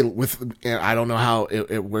is, hey, and I don't know how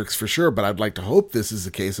it works for sure, but I'd like to hope this is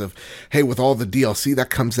the case of, hey, with all the DLC that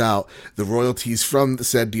comes out, the royalties from the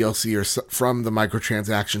said DLC or from the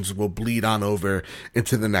microtransactions will bleed on over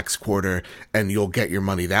into the next quarter, and you'll get your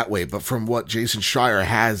money that way. But from what Jason Schreier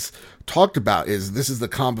has talked about, is this is the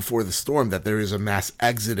calm before the storm, that there is a mass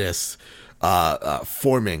exodus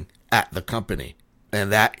forming at the company.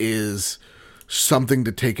 And that is something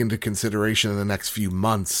to take into consideration in the next few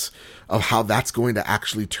months of how that's going to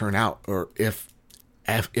actually turn out, or if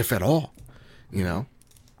at all, you know.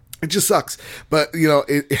 It just sucks. But, you know,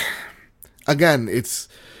 again, it's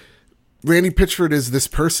Randy Pitchford is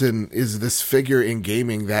this figure in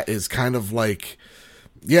gaming that is kind of like,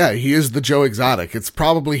 yeah, he is the Joe Exotic. It's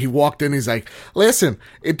probably he walked in, he's like, listen,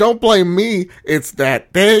 it don't blame me. It's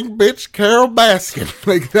that dang bitch Carol Baskin.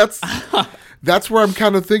 Like, that's where I'm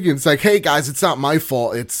kind of thinking. It's like, hey guys, it's not my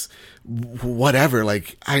fault. It's whatever.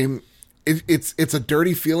 Like, it's a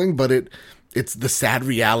dirty feeling, but it's the sad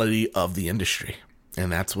reality of the industry.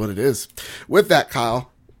 And that's what it is. With that,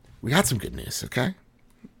 Kyle, we got some good news, okay?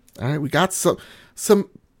 All right, we got some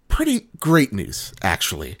pretty great news,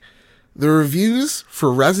 actually. The reviews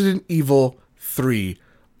for Resident Evil 3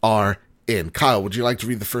 are in. Kyle, would you like to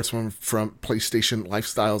read the first one from PlayStation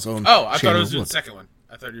Lifestyle's own? Oh, I thought I was doing the second one.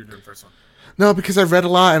 I thought you were doing the first one. No, because I've read a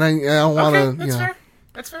lot and I don't want to. Okay, that's fair.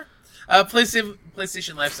 That's fair.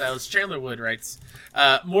 PlayStation Lifestyle's Chandler Wood writes,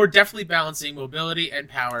 more deftly balancing mobility and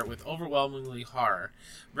power with overwhelmingly horror.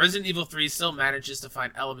 Resident Evil 3 still manages to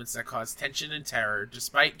find elements that cause tension and terror,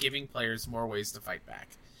 despite giving players more ways to fight back.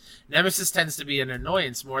 Nemesis tends to be an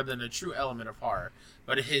annoyance more than a true element of horror,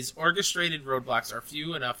 but his orchestrated roadblocks are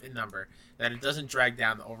few enough in number that it doesn't drag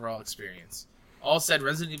down the overall experience. All said,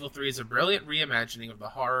 Resident Evil 3 is a brilliant reimagining of the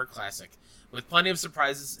horror classic, with plenty of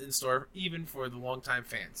surprises in store even for the longtime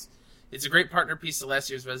fans. It's a great partner piece to last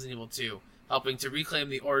year's Resident Evil 2, helping to reclaim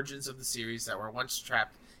the origins of the series that were once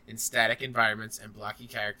trapped in static environments and blocky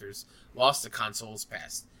characters lost to consoles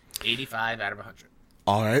past. 85 out of 100.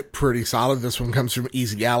 All right, pretty solid. This one comes from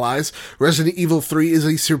Easy Allies. Resident Evil 3 is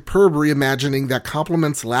a superb reimagining that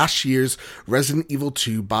complements last year's Resident Evil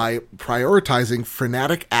 2 by prioritizing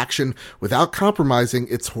frenetic action without compromising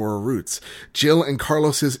its horror roots. Jill and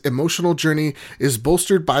Carlos's emotional journey is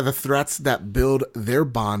bolstered by the threats that build their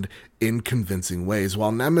bond in convincing ways.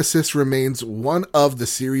 While Nemesis remains one of the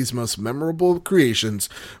series' most memorable creations,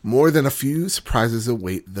 more than a few surprises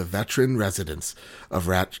await the veteran residents of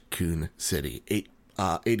Raccoon City.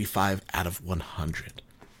 85 out of 100.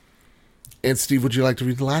 And Steve, would you like to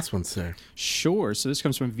read the last one, sir? Sure. So this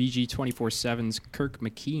comes from VG247's Kirk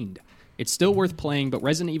McKean. It's still worth playing, but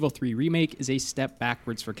Resident Evil 3 Remake is a step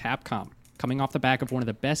backwards for Capcom, coming off the back of one of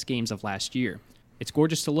the best games of last year. It's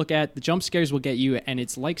gorgeous to look at, the jump scares will get you, and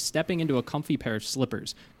it's like stepping into a comfy pair of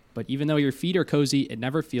slippers. But even though your feet are cozy, it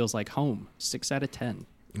never feels like home. 6 out of 10.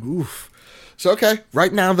 Oof. So, okay.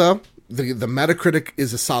 Right now, though, the Metacritic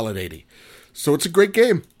is a solid 80. So it's a great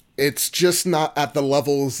game. It's just not at the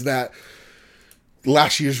levels that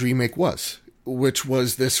last year's remake was, which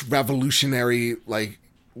was this revolutionary, like,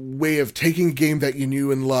 way of taking a game that you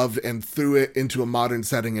knew and loved and threw it into a modern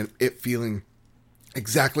setting and it feeling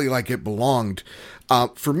exactly like it belonged.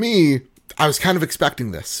 For me, I was kind of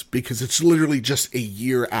expecting this because it's literally just a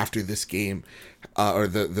year after this game, or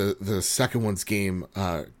the second one's game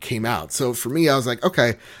came out. So for me, I was like,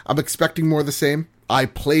 okay, I'm expecting more of the same. I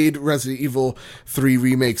played Resident Evil 3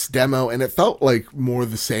 Remake's demo, and it felt like more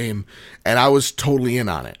of the same, and I was totally in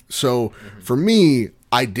on it. So for me,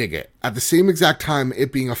 I dig it. At the same exact time,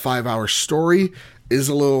 it being a 5-hour story is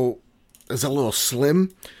a little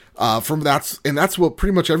slim. That's what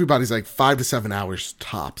pretty much everybody's like, 5 to 7 hours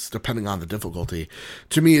tops, depending on the difficulty.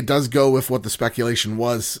 To me, it does go with what the speculation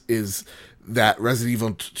is that Resident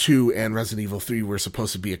Evil 2 and Resident Evil 3 were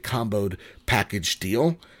supposed to be a comboed package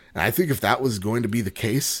deal. And I think if that was going to be the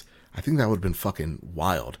case, I think that would have been fucking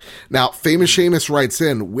wild. Now, Famous Seamus writes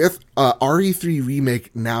in, with RE3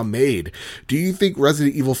 Remake now made, do you think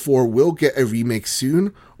Resident Evil 4 will get a remake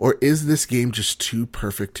soon? Or is this game just too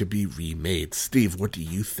perfect to be remade? Steve, what do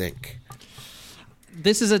you think?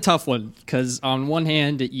 This is a tough one, because on one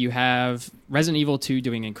hand, you have Resident Evil 2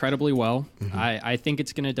 doing incredibly well. Mm-hmm. I think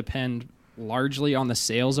it's going to depend largely on the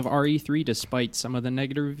sales of RE3, despite some of the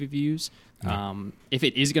negative reviews. If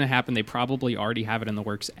it is going to happen, they probably already have it in the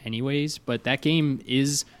works anyways, but that game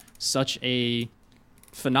is such a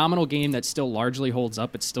phenomenal game that still largely holds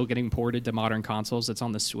up. It's still getting ported to modern consoles. It's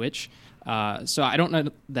on the Switch. So I don't know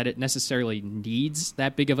that it necessarily needs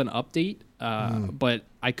that big of an update, but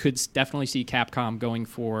I could definitely see Capcom going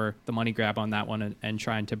for the money grab on that one and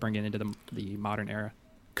trying to bring it into the modern era.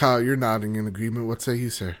 Kyle, you're nodding in agreement. What say you,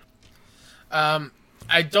 sir?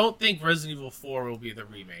 I don't think Resident Evil 4 will be the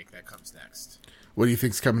remake that comes next. What do you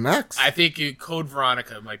think's coming next? I think Code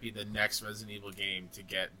Veronica might be the next Resident Evil game to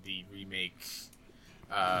get the remake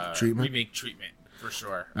treatment for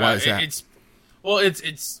sure. Why is that?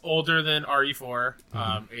 It's older than RE4.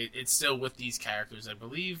 It's still with these characters, I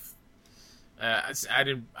believe. I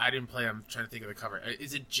didn't play. I'm trying to think of the cover.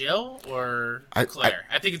 Is it Jill or Claire?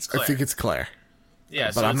 I think it's Claire. I think it's Claire. Yeah,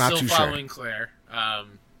 but so I'm it's not still too following sure. Claire.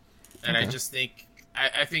 And I just think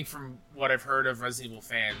I think from what I've heard of Resident Evil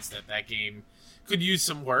fans that game could use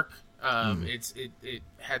some work. It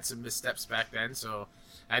had some missteps back then, so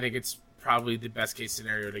I think it's probably the best case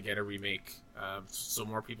scenario to get a remake, so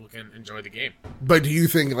more people can enjoy the game. But do you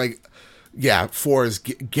think 4 is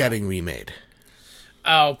getting remade?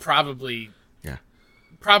 Oh, probably. Yeah.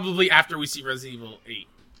 Probably after we see Resident Evil 8.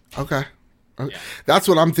 Okay. Yeah. That's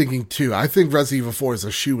what I'm thinking too. I think Resident Evil 4 is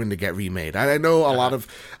a shoo-in to get remade. I know a lot of...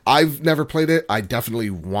 I've never played it. I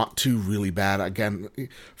definitely want to really bad. Again,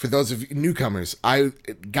 for those of you newcomers, I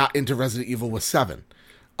got into Resident Evil with 7.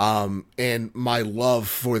 And my love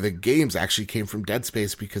for the games actually came from Dead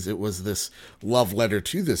Space because it was this love letter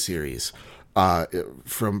to the series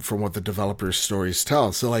from what the developers' stories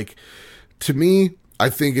tell. So, to me,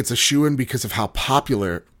 I think it's a shoo-in because of how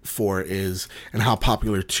popular 4 is and how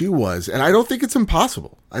popular 2 was. And I don't think it's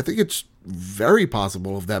impossible. I think it's very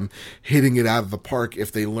possible of them hitting it out of the park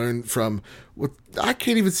if they learn from what I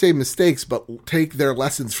can't even say mistakes, but take their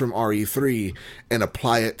lessons from RE3 and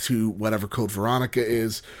apply it to whatever Code Veronica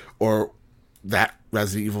is or that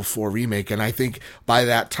Resident Evil 4 remake. And I think by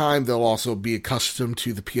that time they'll also be accustomed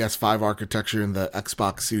to the PS5 architecture and the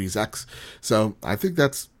Xbox Series X. So I think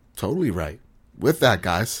that's totally right. With that,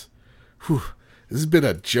 guys, this has been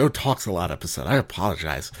a Joe Talks a Lot episode. I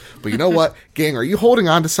apologize. But you know what, gang, are you holding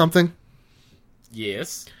on to something?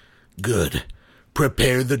 Yes. Good.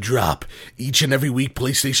 Prepare the drop. Each and every week,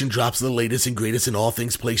 PlayStation drops the latest and greatest in all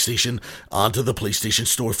things PlayStation onto the PlayStation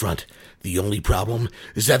storefront. The only problem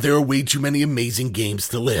is that there are way too many amazing games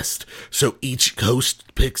to list. So each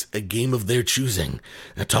host picks a game of their choosing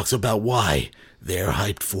and talks about why they're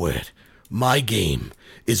hyped for it. My game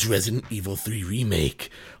is Resident Evil 3 Remake.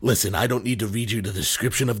 Listen, I don't need to read you the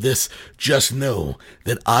description of this. Just know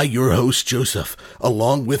that I, your host, Joseph,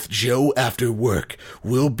 along with Joe after work,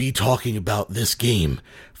 will be talking about this game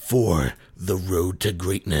for the road to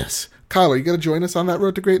greatness. Kyle, are you going to join us on that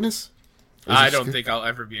road to greatness? I don't think I'll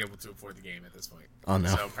ever be able to afford the game at this point. Oh,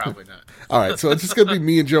 no. So probably not. All right, so it's just going to be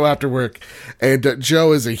me and Joe after work. And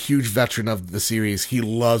Joe is a huge veteran of the series. He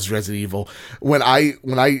loves Resident Evil. When I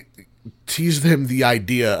teased him the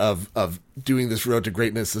idea of doing this Road to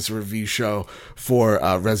Greatness, this review show for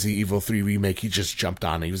Resident Evil 3 Remake, he just jumped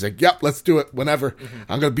on it. He was like, yep, let's do it whenever.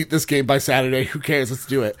 I'm going to beat this game by Saturday. Who cares? Let's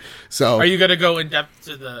do it. So, are you going to go in depth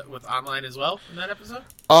with online as well in that episode?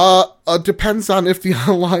 Depends on if the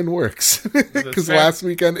online works. Because last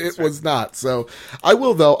weekend it was not. So I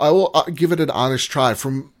will, though. I will give it an honest try.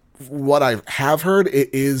 From what I have heard, it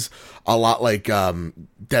is a lot like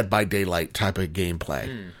Dead by Daylight type of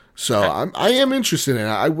gameplay. So I am interested in it.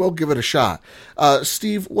 I will give it a shot.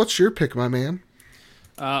 Steve, what's your pick, my man?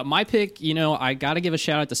 My pick, I got to give a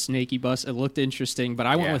shout out to Snaky Bus. It looked interesting, but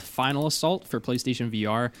I went with Final Assault for PlayStation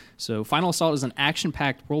VR. So Final Assault is an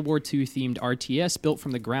action-packed World War II themed RTS built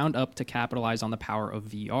from the ground up to capitalize on the power of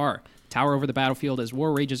VR. Tower over the battlefield as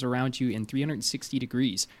war rages around you in 360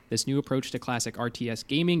 degrees. This new approach to classic RTS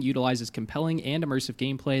gaming utilizes compelling and immersive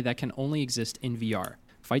gameplay that can only exist in VR.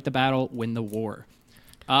 Fight the battle, win the war.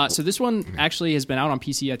 So this one actually has been out on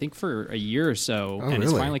PC, I think, for a year or so, and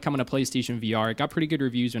it's finally coming to PlayStation VR. It got pretty good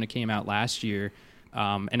reviews when it came out last year,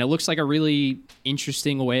 and it looks like a really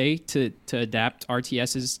interesting way to adapt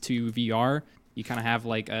RTSs to VR. You kind of have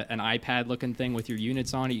like an iPad-looking thing with your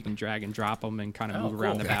units on it. You can drag and drop them and kind of move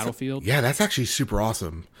around the battlefield. That's actually super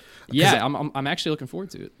awesome. Yeah, I'm actually looking forward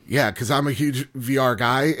to it. Yeah, because I'm a huge VR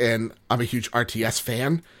guy, and I'm a huge RTS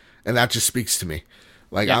fan, and that just speaks to me.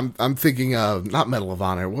 I'm thinking of not Medal of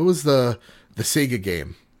Honor. What was the Sega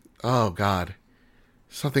game? Oh God,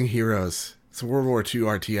 something Heroes. It's a World War II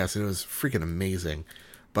RTS. And it was freaking amazing.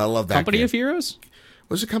 But I love that Company game. of Heroes.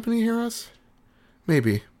 Was it Company of Heroes?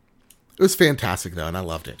 Maybe. It was fantastic though, and I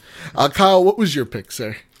loved it. Kyle, what was your pick,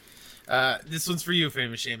 sir? This one's for you,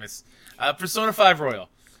 famous Seamus. Persona 5 Royal.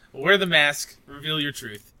 Wear the mask. Reveal your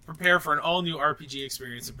truth. Prepare for an all-new RPG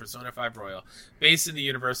experience in Persona 5 Royal, based in the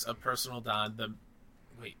universe of Personal Dawn. The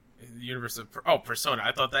universe of Persona.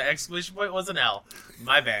 I thought that exclamation point was an L.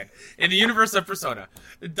 My bad. In the universe of Persona,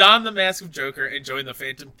 don the mask of Joker and join the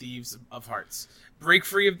Phantom Thieves of Hearts. break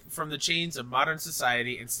free from the chains of modern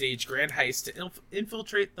society and stage grand heists to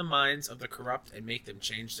infiltrate the minds of the corrupt and make them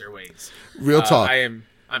change their ways. Real talk.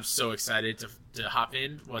 I'm so excited to hop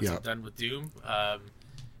in once I'm done with Doom,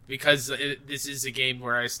 because this is a game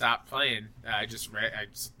where I stopped playing.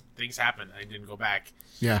 Things happened. I didn't go back.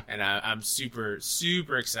 Yeah. And I'm super,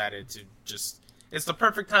 super excited to just... It's the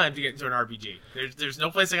perfect time to get into an RPG. There's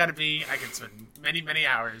no place I gotta be. I can spend many, many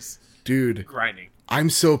hours grinding. I'm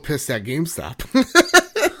so pissed at GameStop.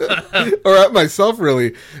 Or at myself,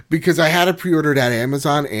 really, because I had it pre-ordered at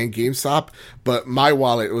Amazon and GameStop, but my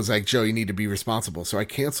wallet was like, Joe, you need to be responsible. So I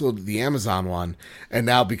canceled the Amazon one, and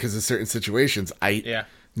now because of certain situations,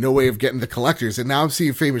 no way of getting the collectors. And now I'm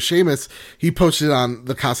seeing Famous Seamus. He posted on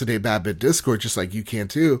the Casa de Bad Discord, just like you can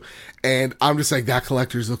too. And I'm just like, that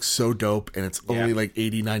collector's looks so dope. And it's only like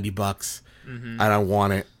 $80-$90. Mm-hmm. And I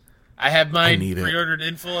want it. I have mine pre-ordered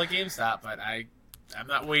in full at GameStop, but I'm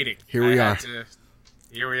not waiting. Here we are.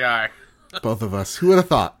 Here we are. Both of us. Who would have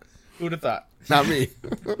thought? Who would have thought? Not me.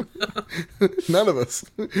 None of us.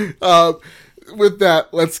 With that,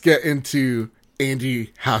 let's get into Andrew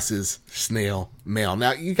House's snail mail.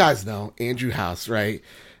 Now, you guys know Andrew House, right?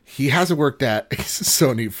 He hasn't worked at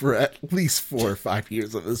Sony for at least 4 or 5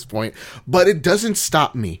 years at this point, but it doesn't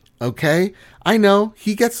stop me, okay? I know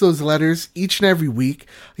he gets those letters each and every week.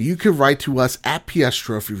 You can write to us at PS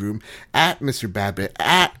Trophy Room, at Mr. Badbit,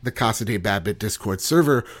 at the Casa de Badbit Discord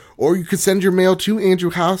server, or you can send your mail to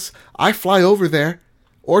Andrew House. I fly over there,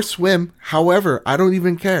 or swim, however, I don't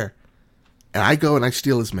even care. And I go and I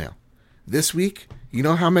steal his mail. This week, you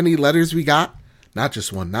know how many letters we got? Not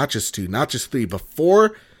just 1, not just 2, not just 3, but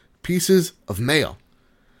 4 pieces of mail.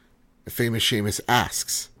 Famous Seamus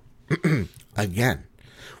asks, again,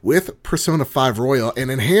 with Persona 5 Royal,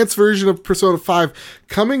 an enhanced version of Persona 5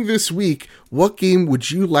 coming this week, what game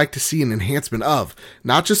would you like to see an enhancement of?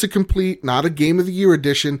 Not just a complete, not a Game of the Year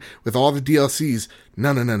edition with all the DLCs.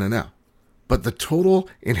 No. But the total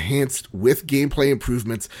enhanced with gameplay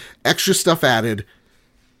improvements, extra stuff added.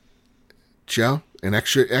 Joe, an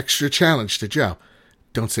extra challenge to Joe.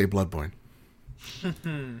 Don't say Bloodborne.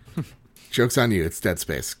 Joke's on you. It's Dead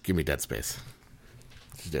Space. Give me Dead Space.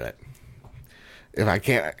 Just do it. If I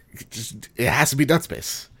can't, it has to be Dead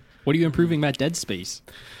Space. What are you improving about Dead Space?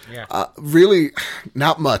 Yeah. Really,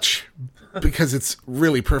 not much, because it's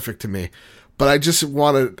really perfect to me. But I just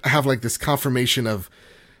want to have like this confirmation of,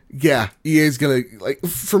 EA is going to, like,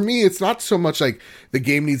 for me, it's not so much like the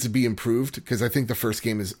game needs to be improved, because I think the first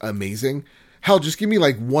game is amazing. Hell, just give me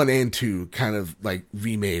like 1 and 2 kind of like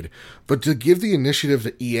remade. But to give the initiative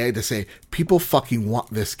to EA to say, people fucking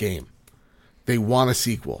want this game. They want a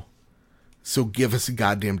sequel. So give us a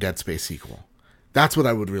goddamn Dead Space sequel. That's what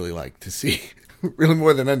I would really like to see. Really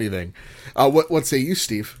more than anything. What say you,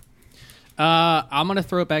 Steve? I'm going to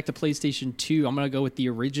throw it back to PlayStation 2. I'm going to go with the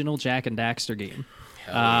original Jak and Daxter game.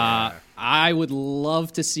 Yeah. I would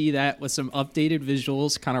love to see that with some updated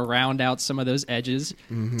visuals, kind of round out some of those edges,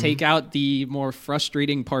 take out the more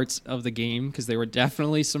frustrating parts of the game, because there were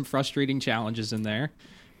definitely some frustrating challenges in there.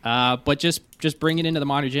 But just bring it into the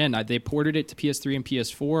modern gen. They ported it to PS3 and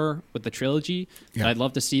PS4 with the trilogy. Yeah. I'd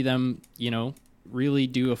love to see them, really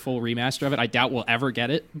do a full remaster of it. I doubt we'll ever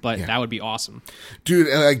get it, but that would be awesome.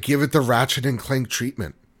 Dude, give it the Ratchet and Clank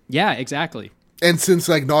treatment. Yeah, exactly. And since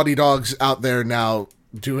like Naughty Dog's out there now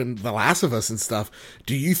doing The Last of Us and stuff,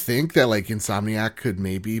 do you think that like Insomniac could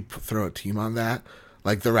maybe throw a team on that?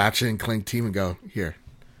 Like the Ratchet and Clank team and go,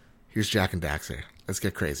 here's Jak and Daxter. Let's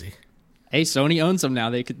get crazy. Hey, Sony owns them now.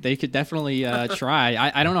 They could definitely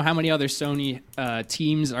try. I don't know how many other Sony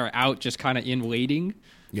teams are out just kind of in waiting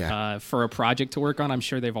for a project to work on. I'm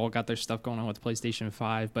sure they've all got their stuff going on with the PlayStation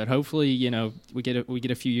 5. But hopefully, we get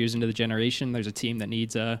a few years into the generation. There's a team that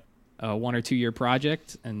needs a 1 or 2 year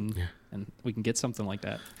project, and we can get something like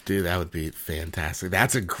that. Dude, that would be fantastic.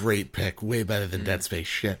 That's a great pick. Way better than Dead Space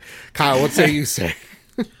shit. Kyle, what say you say?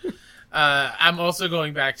 I'm also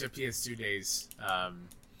going back to PS2 days.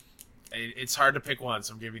 It's hard to pick one,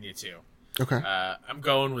 so I'm giving you 2. Okay. I'm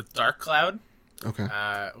going with Dark Cloud. Okay.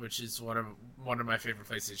 Which is one of my favorite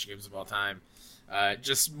PlayStation games of all time.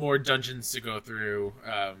 Just more dungeons to go through,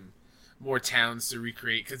 more towns to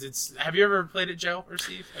recreate. Because have you ever played it, Joe or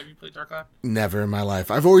Steve? Have you played Dark Cloud? Never in my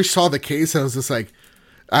life. I've always saw the case. And I was just like,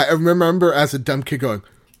 I remember as a dumb kid going,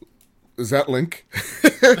 "Is that Link?"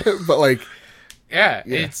 But like, yeah,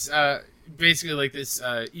 it's basically like this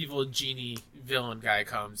evil genie villain guy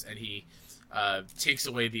comes and he takes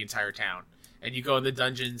away the entire town, and you go in the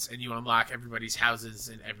dungeons and you unlock everybody's houses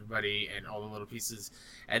and everybody and all the little pieces,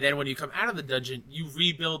 and then when you come out of the dungeon you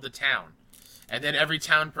rebuild the town, And then every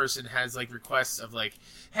town person has like requests of like,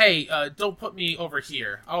 hey, don't put me over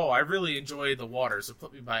here. Oh, I really enjoy the water, so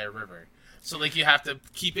put me by a river. So like you have to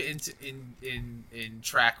keep it in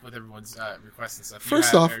track with everyone's requests and stuff.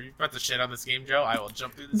 First off, are you about to shit on this game, Joe? I will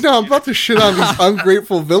jump through this. No, I'm about to shit on these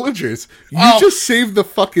ungrateful villagers. You just saved the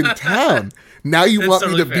fucking town. Now you want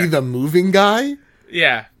me to be the moving guy?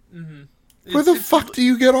 Yeah. Mm-hmm. Where the fuck do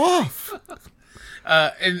you get off?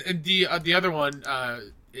 And the other one,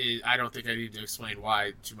 is, I don't think I need to explain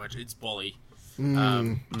why too much. It's Bully.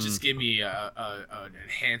 Just give me an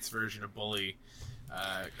enhanced version of Bully.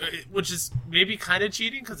 Which is maybe kind of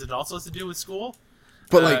cheating because it also has to do with school,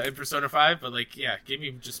 but like in Persona 5. But like, yeah, give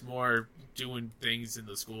me just more doing things in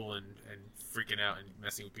the school and freaking out and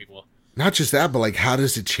messing with people. Not just that, but like, how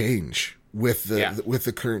does it change with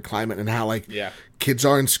the current climate and how like kids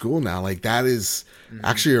are in school now? Like that is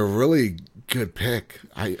actually a really good pick.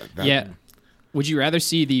 Would you rather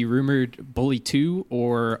see the rumored Bully 2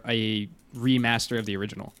 or a remaster of the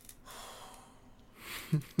original?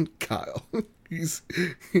 Kyle. This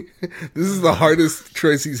is the hardest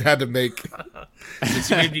choice he's had to make. Since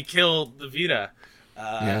you made me kill the Vita.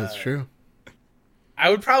 Yeah, that's true. I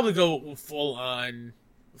would probably go full on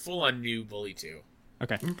new Bully 2.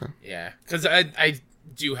 Okay. Yeah, because I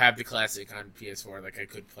do have the classic on PS4. Like I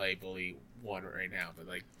could play Bully 1 right now, but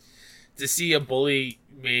like to see a Bully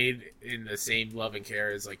made in the same love and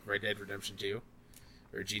care as like Red Dead Redemption 2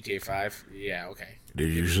 or GTA 5. Yeah, okay.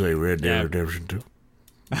 Did you say Red Dead Redemption 2?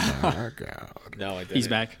 Oh, God. No, I didn't. He's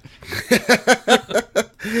back.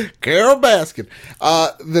 Carol Baskin.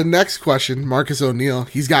 The next question, Marcus O'Neill.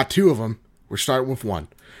 He's got two of them. We're starting with one.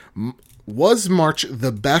 Was March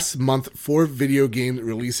the best month for video game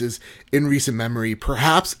releases in recent memory,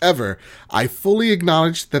 perhaps ever? I fully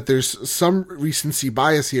acknowledge that there's some recency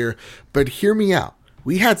bias here, but hear me out.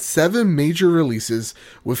 We had 7 major releases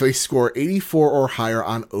with a score 84 or higher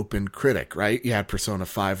on OpenCritic, right? You had Persona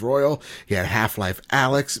 5 Royal, you had Half-Life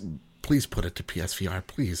Alyx. Please put it to PSVR,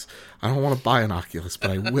 please. I don't want to buy an Oculus, but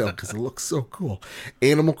I will because it looks so cool.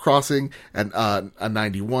 Animal Crossing at a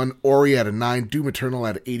 91, Ori at a 9, Doom Eternal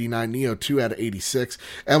at 89, Neo 2 at 86,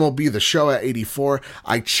 MLB The Show at 84.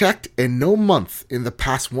 I checked, and no month in the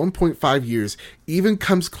past 1.5 years even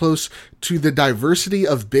comes close to the diversity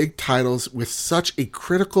of big titles with such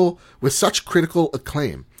critical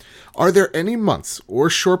acclaim. Are there any months or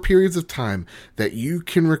short periods of time that you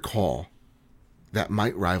can recall that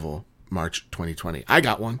might rival March 2020? I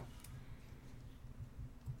got one.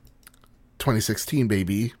 2016,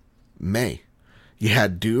 baby. May. You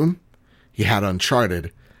had Doom, you had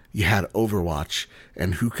Uncharted, you had Overwatch,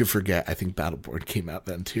 and who could forget, I think Battleborn came out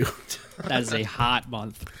then too. That is a hot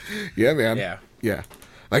month. Yeah, man. Yeah.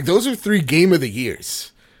 Like, those are 3 Game of the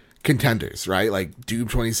Years contenders, right? Like, Doom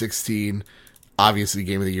 2016, obviously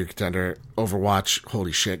Game of the Year contender. Overwatch,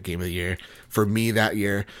 holy shit, Game of the Year. For me that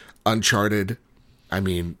year, Uncharted, I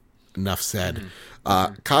mean, enough said.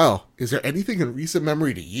 Kyle, is there anything in recent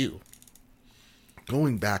memory to you?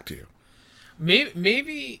 Going back to you.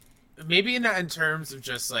 Maybe not in terms of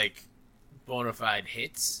just like bona fide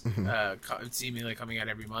hits, seemingly coming out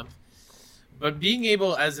every month, but being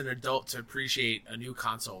able as an adult to appreciate a new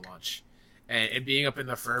console launch and being up in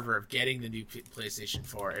the fervor of getting the new PlayStation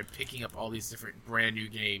 4 and picking up all these different brand new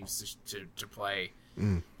games to play.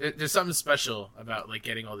 There's something special about like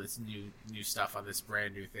getting all this new stuff on this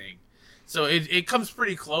brand new thing. So it comes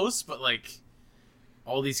pretty close, but like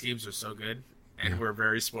all these games are so good, and we're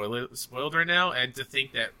very spoiled right now. And to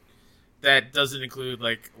think that doesn't include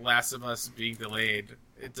like Last of Us being delayed.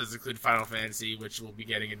 It does include Final Fantasy, which we'll be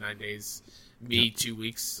getting in 9 days. 2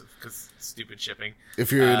 weeks because stupid shipping.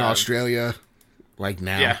 If you're in Australia, like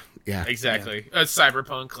now. Yeah, exactly. Yeah.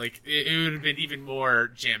 Cyberpunk, like it would have been even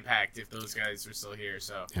more jam packed if those guys were still here.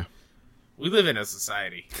 So we live in a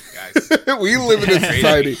society, guys. We live in a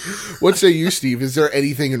society. What say you, Steve? Is there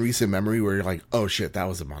anything in recent memory where you're like, oh shit, that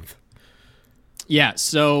was a month? Yeah.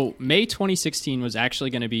 So May 2016 was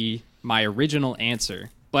actually going to be my original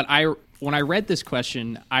answer, but when I read this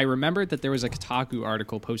question, I remembered that there was a Kotaku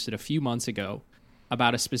article posted a few months ago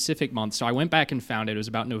about a specific month. So I went back and found it. It was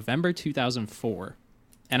about November 2004.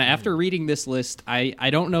 And after reading this list, I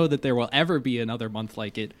don't know that there will ever be another month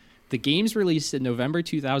like it. The games released in November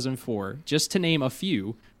 2004, just to name a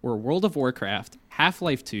few, were World of Warcraft,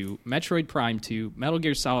 Half-Life 2, Metroid Prime 2, Metal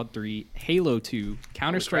Gear Solid 3, Halo 2,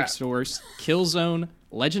 Counter-Strike Source, Killzone,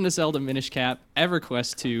 Legend of Zelda Minish Cap,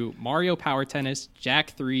 EverQuest 2, Mario Power Tennis,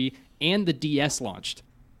 Jak 3, and the DS launched.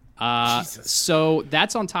 So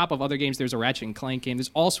that's on top of other games. There's a Ratchet & Clank game. There's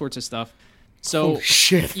all sorts of stuff. So,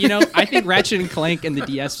 shit. I think Ratchet & Clank and the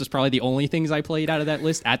DS was probably the only things I played out of that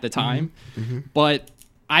list at the time. But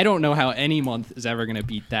I don't know how any month is ever going to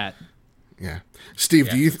beat that. Yeah. Steve,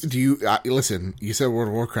 do you listen, you said World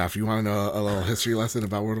of Warcraft. You want to know a little history lesson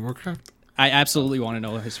about World of Warcraft? I absolutely want to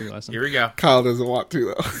know a history lesson. Here we go. Kyle doesn't want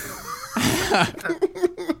to, though.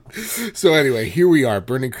 So anyway, here we are,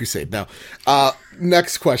 Burning Crusade. Now,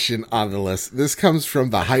 next question on the list. This comes from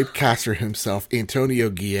the hypecaster himself, Antonio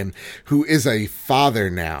Guillen, who is a father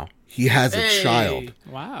now. He has a child.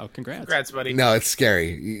 Wow, Congrats, buddy. No, it's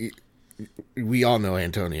scary. We all know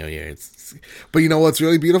Antonio here. But you know what's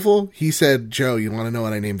really beautiful? He said, Joe, you want to know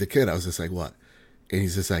what I named the kid? I was just like, what? And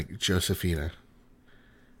he's just like, Josephina.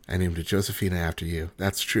 I named it Josephina after you.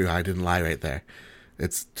 That's true. I didn't lie right there.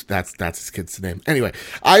 That's his kid's name. Anyway,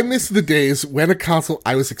 I miss the days when a console,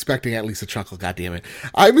 I was expecting at least a chuckle, goddammit.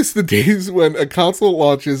 I miss the days when a console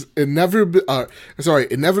launches inevitably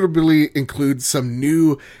includes some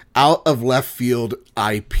new out of left field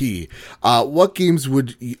IP. What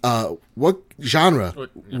genre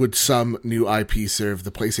would some new IP serve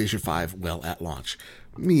the PlayStation 5 well at launch?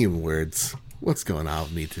 Me and words. What's going on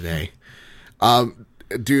with me today?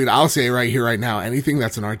 Dude, I'll say it right here, right now. Anything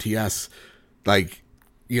that's an RTS, like,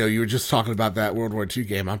 you know, you were just talking about that World War II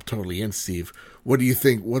game. I'm totally in, Steve. What do you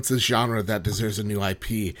think? What's a genre that deserves a new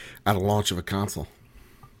IP at a launch of a console?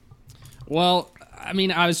 Well, I mean,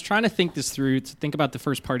 I was trying to think this through, to think about the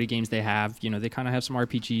first party games they have. You know, they kind of have some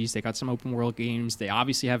RPGs. They got some open world games. They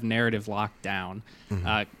obviously have narrative locked down.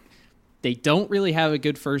 Mm-hmm. They don't really have a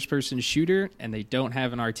good first person shooter, and they don't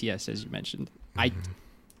have an RTS, as you mentioned. Mm-hmm.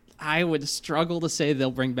 I would struggle to say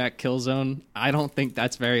they'll bring back Killzone. I don't think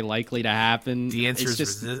that's very likely to happen. The answer is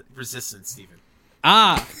Resistance, Steven.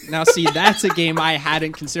 Now see, that's a game I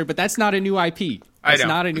hadn't considered, but that's not a new IP. It's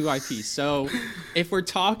not a new IP. So if we're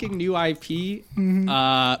talking new IP,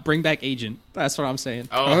 bring back Agent. That's what I'm saying.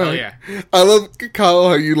 Oh, yeah. I love, Kyle,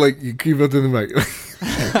 how you keep up to the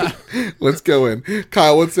mic. Let's go in.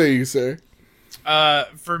 Kyle, what say you, sir?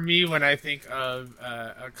 For me, when I think of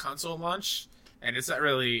a console launch, and it's not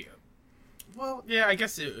really, well, yeah, I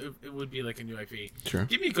guess it would be like a new IP. Sure.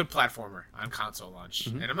 Give me a good platformer on console launch,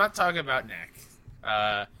 and I'm not talking about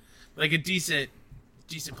NAC. Like a decent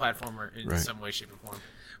platformer in some way, shape, or form.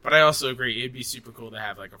 But I also agree, it'd be super cool to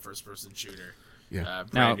have like a first-person shooter. Yeah.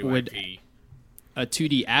 Now, new would IP. a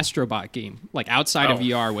 2D Astrobot game, like outside of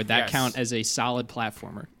VR, would that count as a solid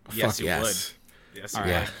platformer? Yes, Fuck it yes. would. Yes, All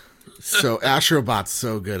it right. would. So Astrobot's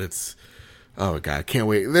so good. It's, oh god, I can't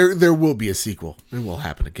wait. There will be a sequel. It will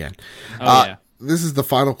happen again. Yeah. This is the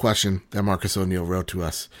final question that Marcus O'Neill wrote to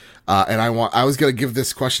us. And I was going to give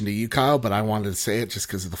this question to you, Kyle, but I wanted to say it just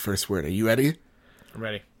because of the first word. Are you ready? I'm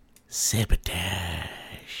ready. Sabotage.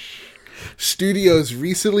 Studios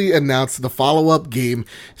recently announced the follow-up game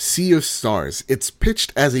Sea of Stars. It's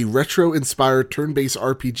pitched as a retro-inspired turn-based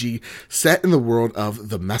RPG set in the world of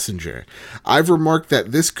The Messenger. I've remarked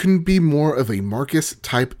that this couldn't be more of a Marcus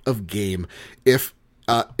type of game if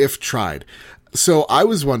tried. So I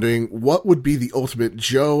was wondering what would be the ultimate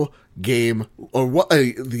Joe game, or what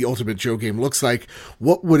the ultimate Joe game looks like.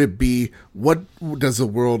 What would it be? What does the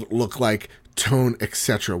world look like? Tone,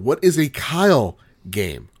 etc. What is a Kyle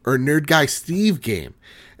game or Nerd Guy Steve game?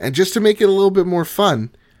 And just to make it a little bit more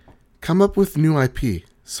fun, come up with new IP.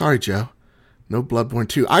 Sorry, Joe. No Bloodborne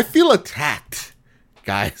 2. I feel attacked,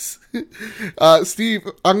 guys. Steve,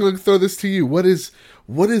 I'm going to throw this to you. What is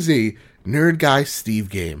a Nerd Guy Steve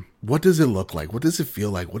game? What does it look like? What does it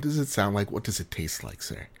feel like? What does it sound like? What does it taste like,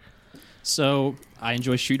 sir? So I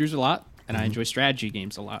enjoy shooters a lot, and I enjoy strategy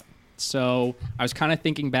games a lot. So I was kind of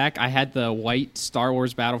thinking back. I had the white Star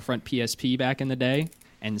Wars Battlefront PSP back in the day,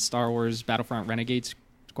 and Star Wars Battlefront Renegade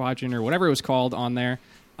Squadron, or whatever it was called, on there.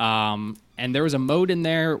 And there was a mode in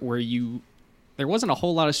there where there wasn't a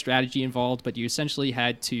whole lot of strategy involved, but you essentially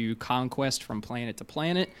had to conquest from planet to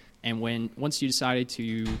planet. And once you decided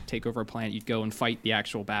to take over a planet, you'd go and fight the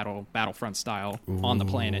actual Battlefront style on the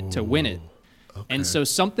planet to win it. Okay. And so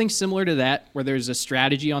something similar to that, where there's a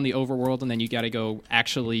strategy on the overworld, and then you got to go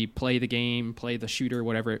actually play the game, play the shooter,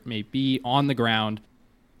 whatever it may be, on the ground.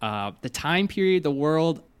 The time period, the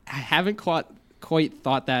world, I haven't quite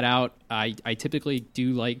thought that out. I typically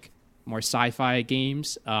do like more sci-fi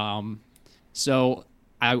games. So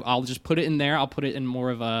I'll just put it in there. I'll put it in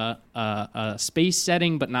more of a space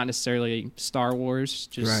setting, but not necessarily Star Wars.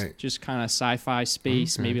 Just kind of sci-fi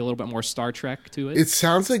space, maybe a little bit more Star Trek to it. It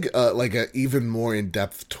sounds like a even more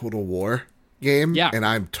in-depth Total War game. Yeah, and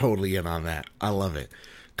I'm totally in on that. I love it.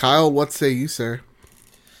 Kyle, what say you, sir?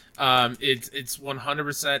 It's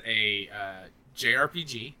 100% a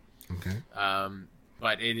JRPG. Okay.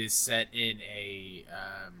 But it is set in a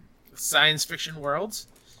science fiction world.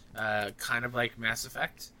 Kind of like Mass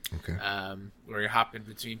Effect, okay. Where you're hopping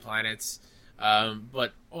between planets.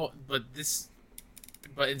 Like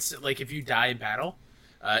if you die in battle,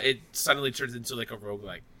 it suddenly turns into like a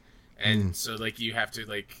roguelike. And so like you have to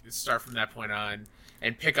like start from that point on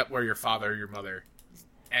and pick up where your father or your mother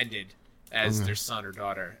ended as their son or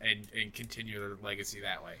daughter and continue their legacy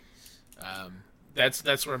that way.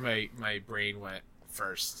 That's where my brain went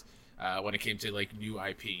first when it came to like new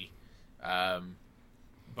IP.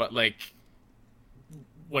 But like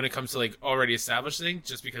when it comes to like already established things,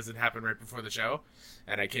 just because it happened right before the show,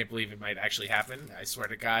 and I can't believe it might actually happen. I swear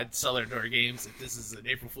to God, Cellar Door Games, if this is an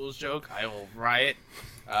April Fool's joke, I will riot.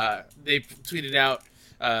 They tweeted out,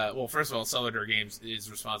 well, first of all, Cellar Door Games is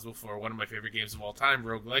responsible for one of my favorite games of all time,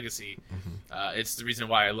 Rogue Legacy. It's the reason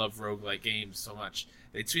why I love roguelike games so much.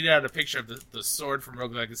 They tweeted out a picture of the sword from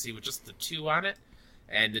Rogue Legacy with just the 2 on it,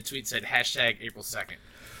 and the tweet said #April 2nd.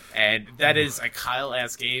 And that is a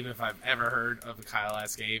Kyle-ass game. If I've ever heard of a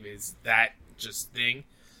Kyle-ass game, is that just thing.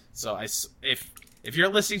 So if you're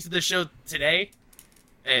listening to this show today,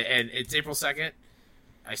 and it's April 2nd,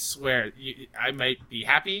 I swear I might be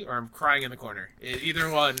happy or I'm crying in the corner. Either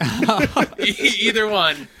one. Either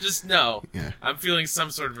one. Just know. Yeah. I'm feeling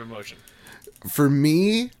some sort of emotion. For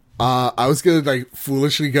me, I was going to like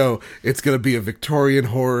foolishly go, it's going to be a Victorian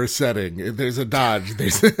horror setting. There's a dodge.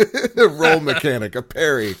 There's a roll mechanic, a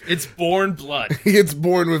parry. It's born blood. It's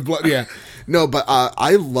born with blood. Yeah. No, but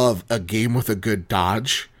I love a game with a good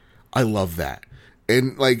dodge. I love that.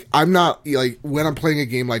 And like, I'm not like when I'm playing a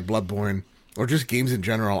game like Bloodborne or just games in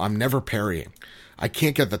general, I'm never parrying. I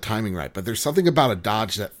can't get the timing right, but there's something about a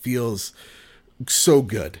dodge that feels so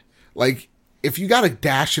good. Like, if you got a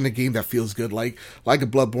dash in a game that feels good, like a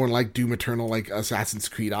Bloodborne, like Doom Eternal, like Assassin's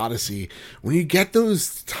Creed Odyssey, when you get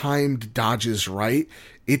those timed dodges right,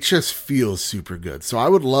 it just feels super good. So I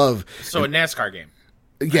would love... So a NASCAR game.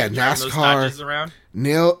 Yeah, like NASCAR. Those dodges around?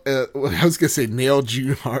 I was going to say Nail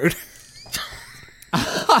June Hard.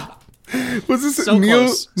 Was this so Neil,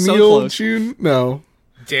 close. Neil So close. June? No.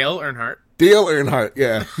 Dale Earnhardt. Dale Earnhardt,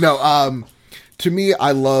 yeah. No, to me,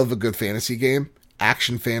 I love a good fantasy game.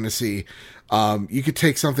 Action fantasy. You could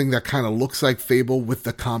take something that kind of looks like Fable with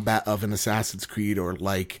the combat of an Assassin's Creed or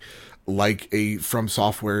like a From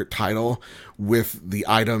Software title with the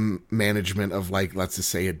item management of like, let's just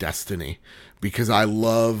say a Destiny, because I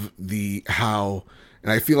love and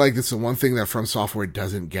I feel like this is the one thing that From Software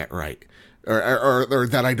doesn't get right or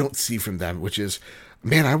that I don't see from them, which is,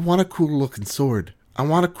 man, I want a cool looking sword. I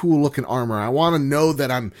want a cool looking armor. I want to know that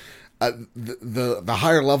I'm, the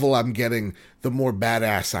higher level I'm getting, the more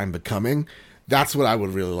badass I'm becoming. That's what I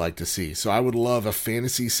would really like to see. So I would love a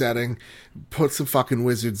fantasy setting, put some fucking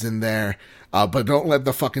wizards in there, but don't let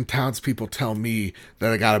the fucking townspeople tell me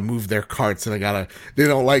that I gotta move their carts and they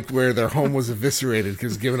don't like where their home was eviscerated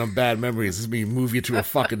because giving them bad memories is me move you to a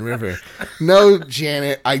fucking river. No,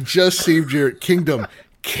 Janet, I just saved your kingdom.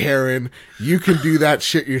 Karen, you can do that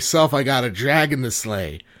shit yourself. I got a dragon to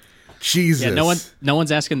slay. Jesus. Yeah, no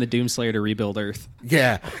one's asking the Doomslayer to rebuild Earth.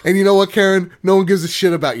 Yeah. And you know what, Karen? No one gives a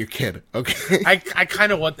shit about your kid, okay? I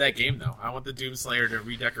kind of want that game, though. I want the Doomslayer to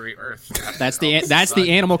redecorate Earth. That's the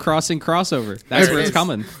Animal Crossing crossover. That's where it's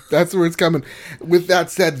coming. That's where it's coming. With that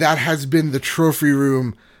said, that has been the Trophy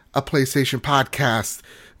Room, a PlayStation podcast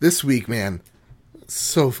this week, man.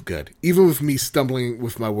 So good. Even with me stumbling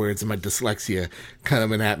with my words and my dyslexia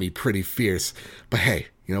coming at me pretty fierce. But hey,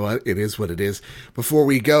 you know what? It is what it is. Before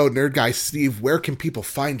we go, Nerd Guy Steve, where can people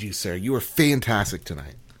find you, sir? You were fantastic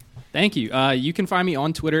tonight. Thank you. You can find me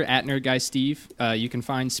on Twitter at NerdGuySteve. You can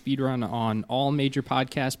find Speedrun on all major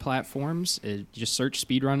podcast platforms. Just search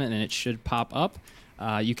Speedrun and it should pop up.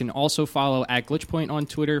 You can also follow at GlitchPoint on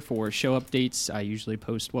Twitter for show updates. I usually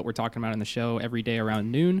post what we're talking about in the show every day around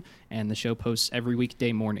noon, and the show posts every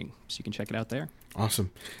weekday morning, so you can check it out there.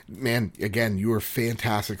 Awesome. Man, again, you were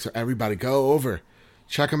fantastic. So everybody go over,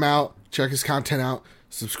 check him out, check his content out,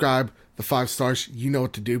 subscribe, the 5 stars. You know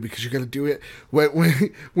what to do because you're going to do it.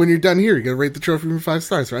 When you're done here, you're going to rate the Trophy Room 5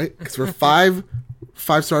 stars, right? Because we're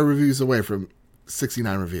 5-star reviews away from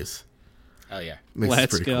 69 reviews. Oh, yeah.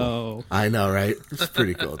 Let's go. Cool. I know, right? It's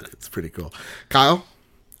pretty cool. It's pretty cool. Kyle?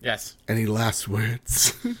 Yes. Any last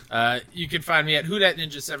words? You can find me at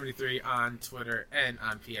WhoDatNinja73 on Twitter and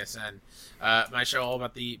on PSN. My show all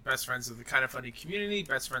about the best friends of the Kind of Funny community,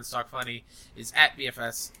 Best Friends Talk Funny, is at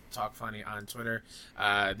BFS Talk Funny on Twitter.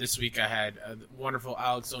 This week I had a wonderful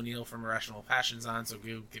Alex O'Neill from Irrational Passions on, so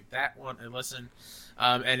go give that one a listen.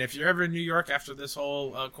 And if you're ever in New York after this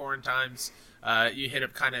whole quarantines, you hit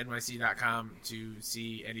up kindofnyc.com to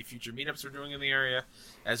see any future meetups we're doing in the area,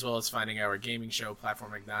 as well as finding our gaming show,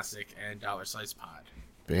 Platform Agnostic, and Dollar Slice Pod.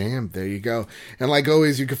 Bam, there you go. And like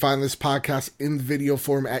always, you can find this podcast in video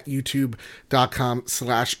form at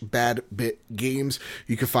youtube.com/badbitgames.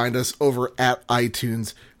 You can find us over at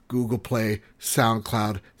iTunes, Google Play,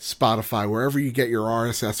 SoundCloud, Spotify, wherever you get your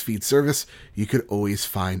RSS feed service, you could always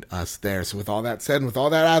find us there. So with all that said, and with all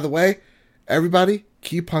that out of the way, everybody,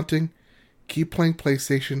 keep hunting, keep playing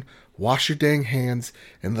PlayStation, wash your dang hands,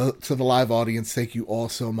 and to the live audience, thank you all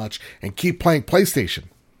so much, and keep playing PlayStation.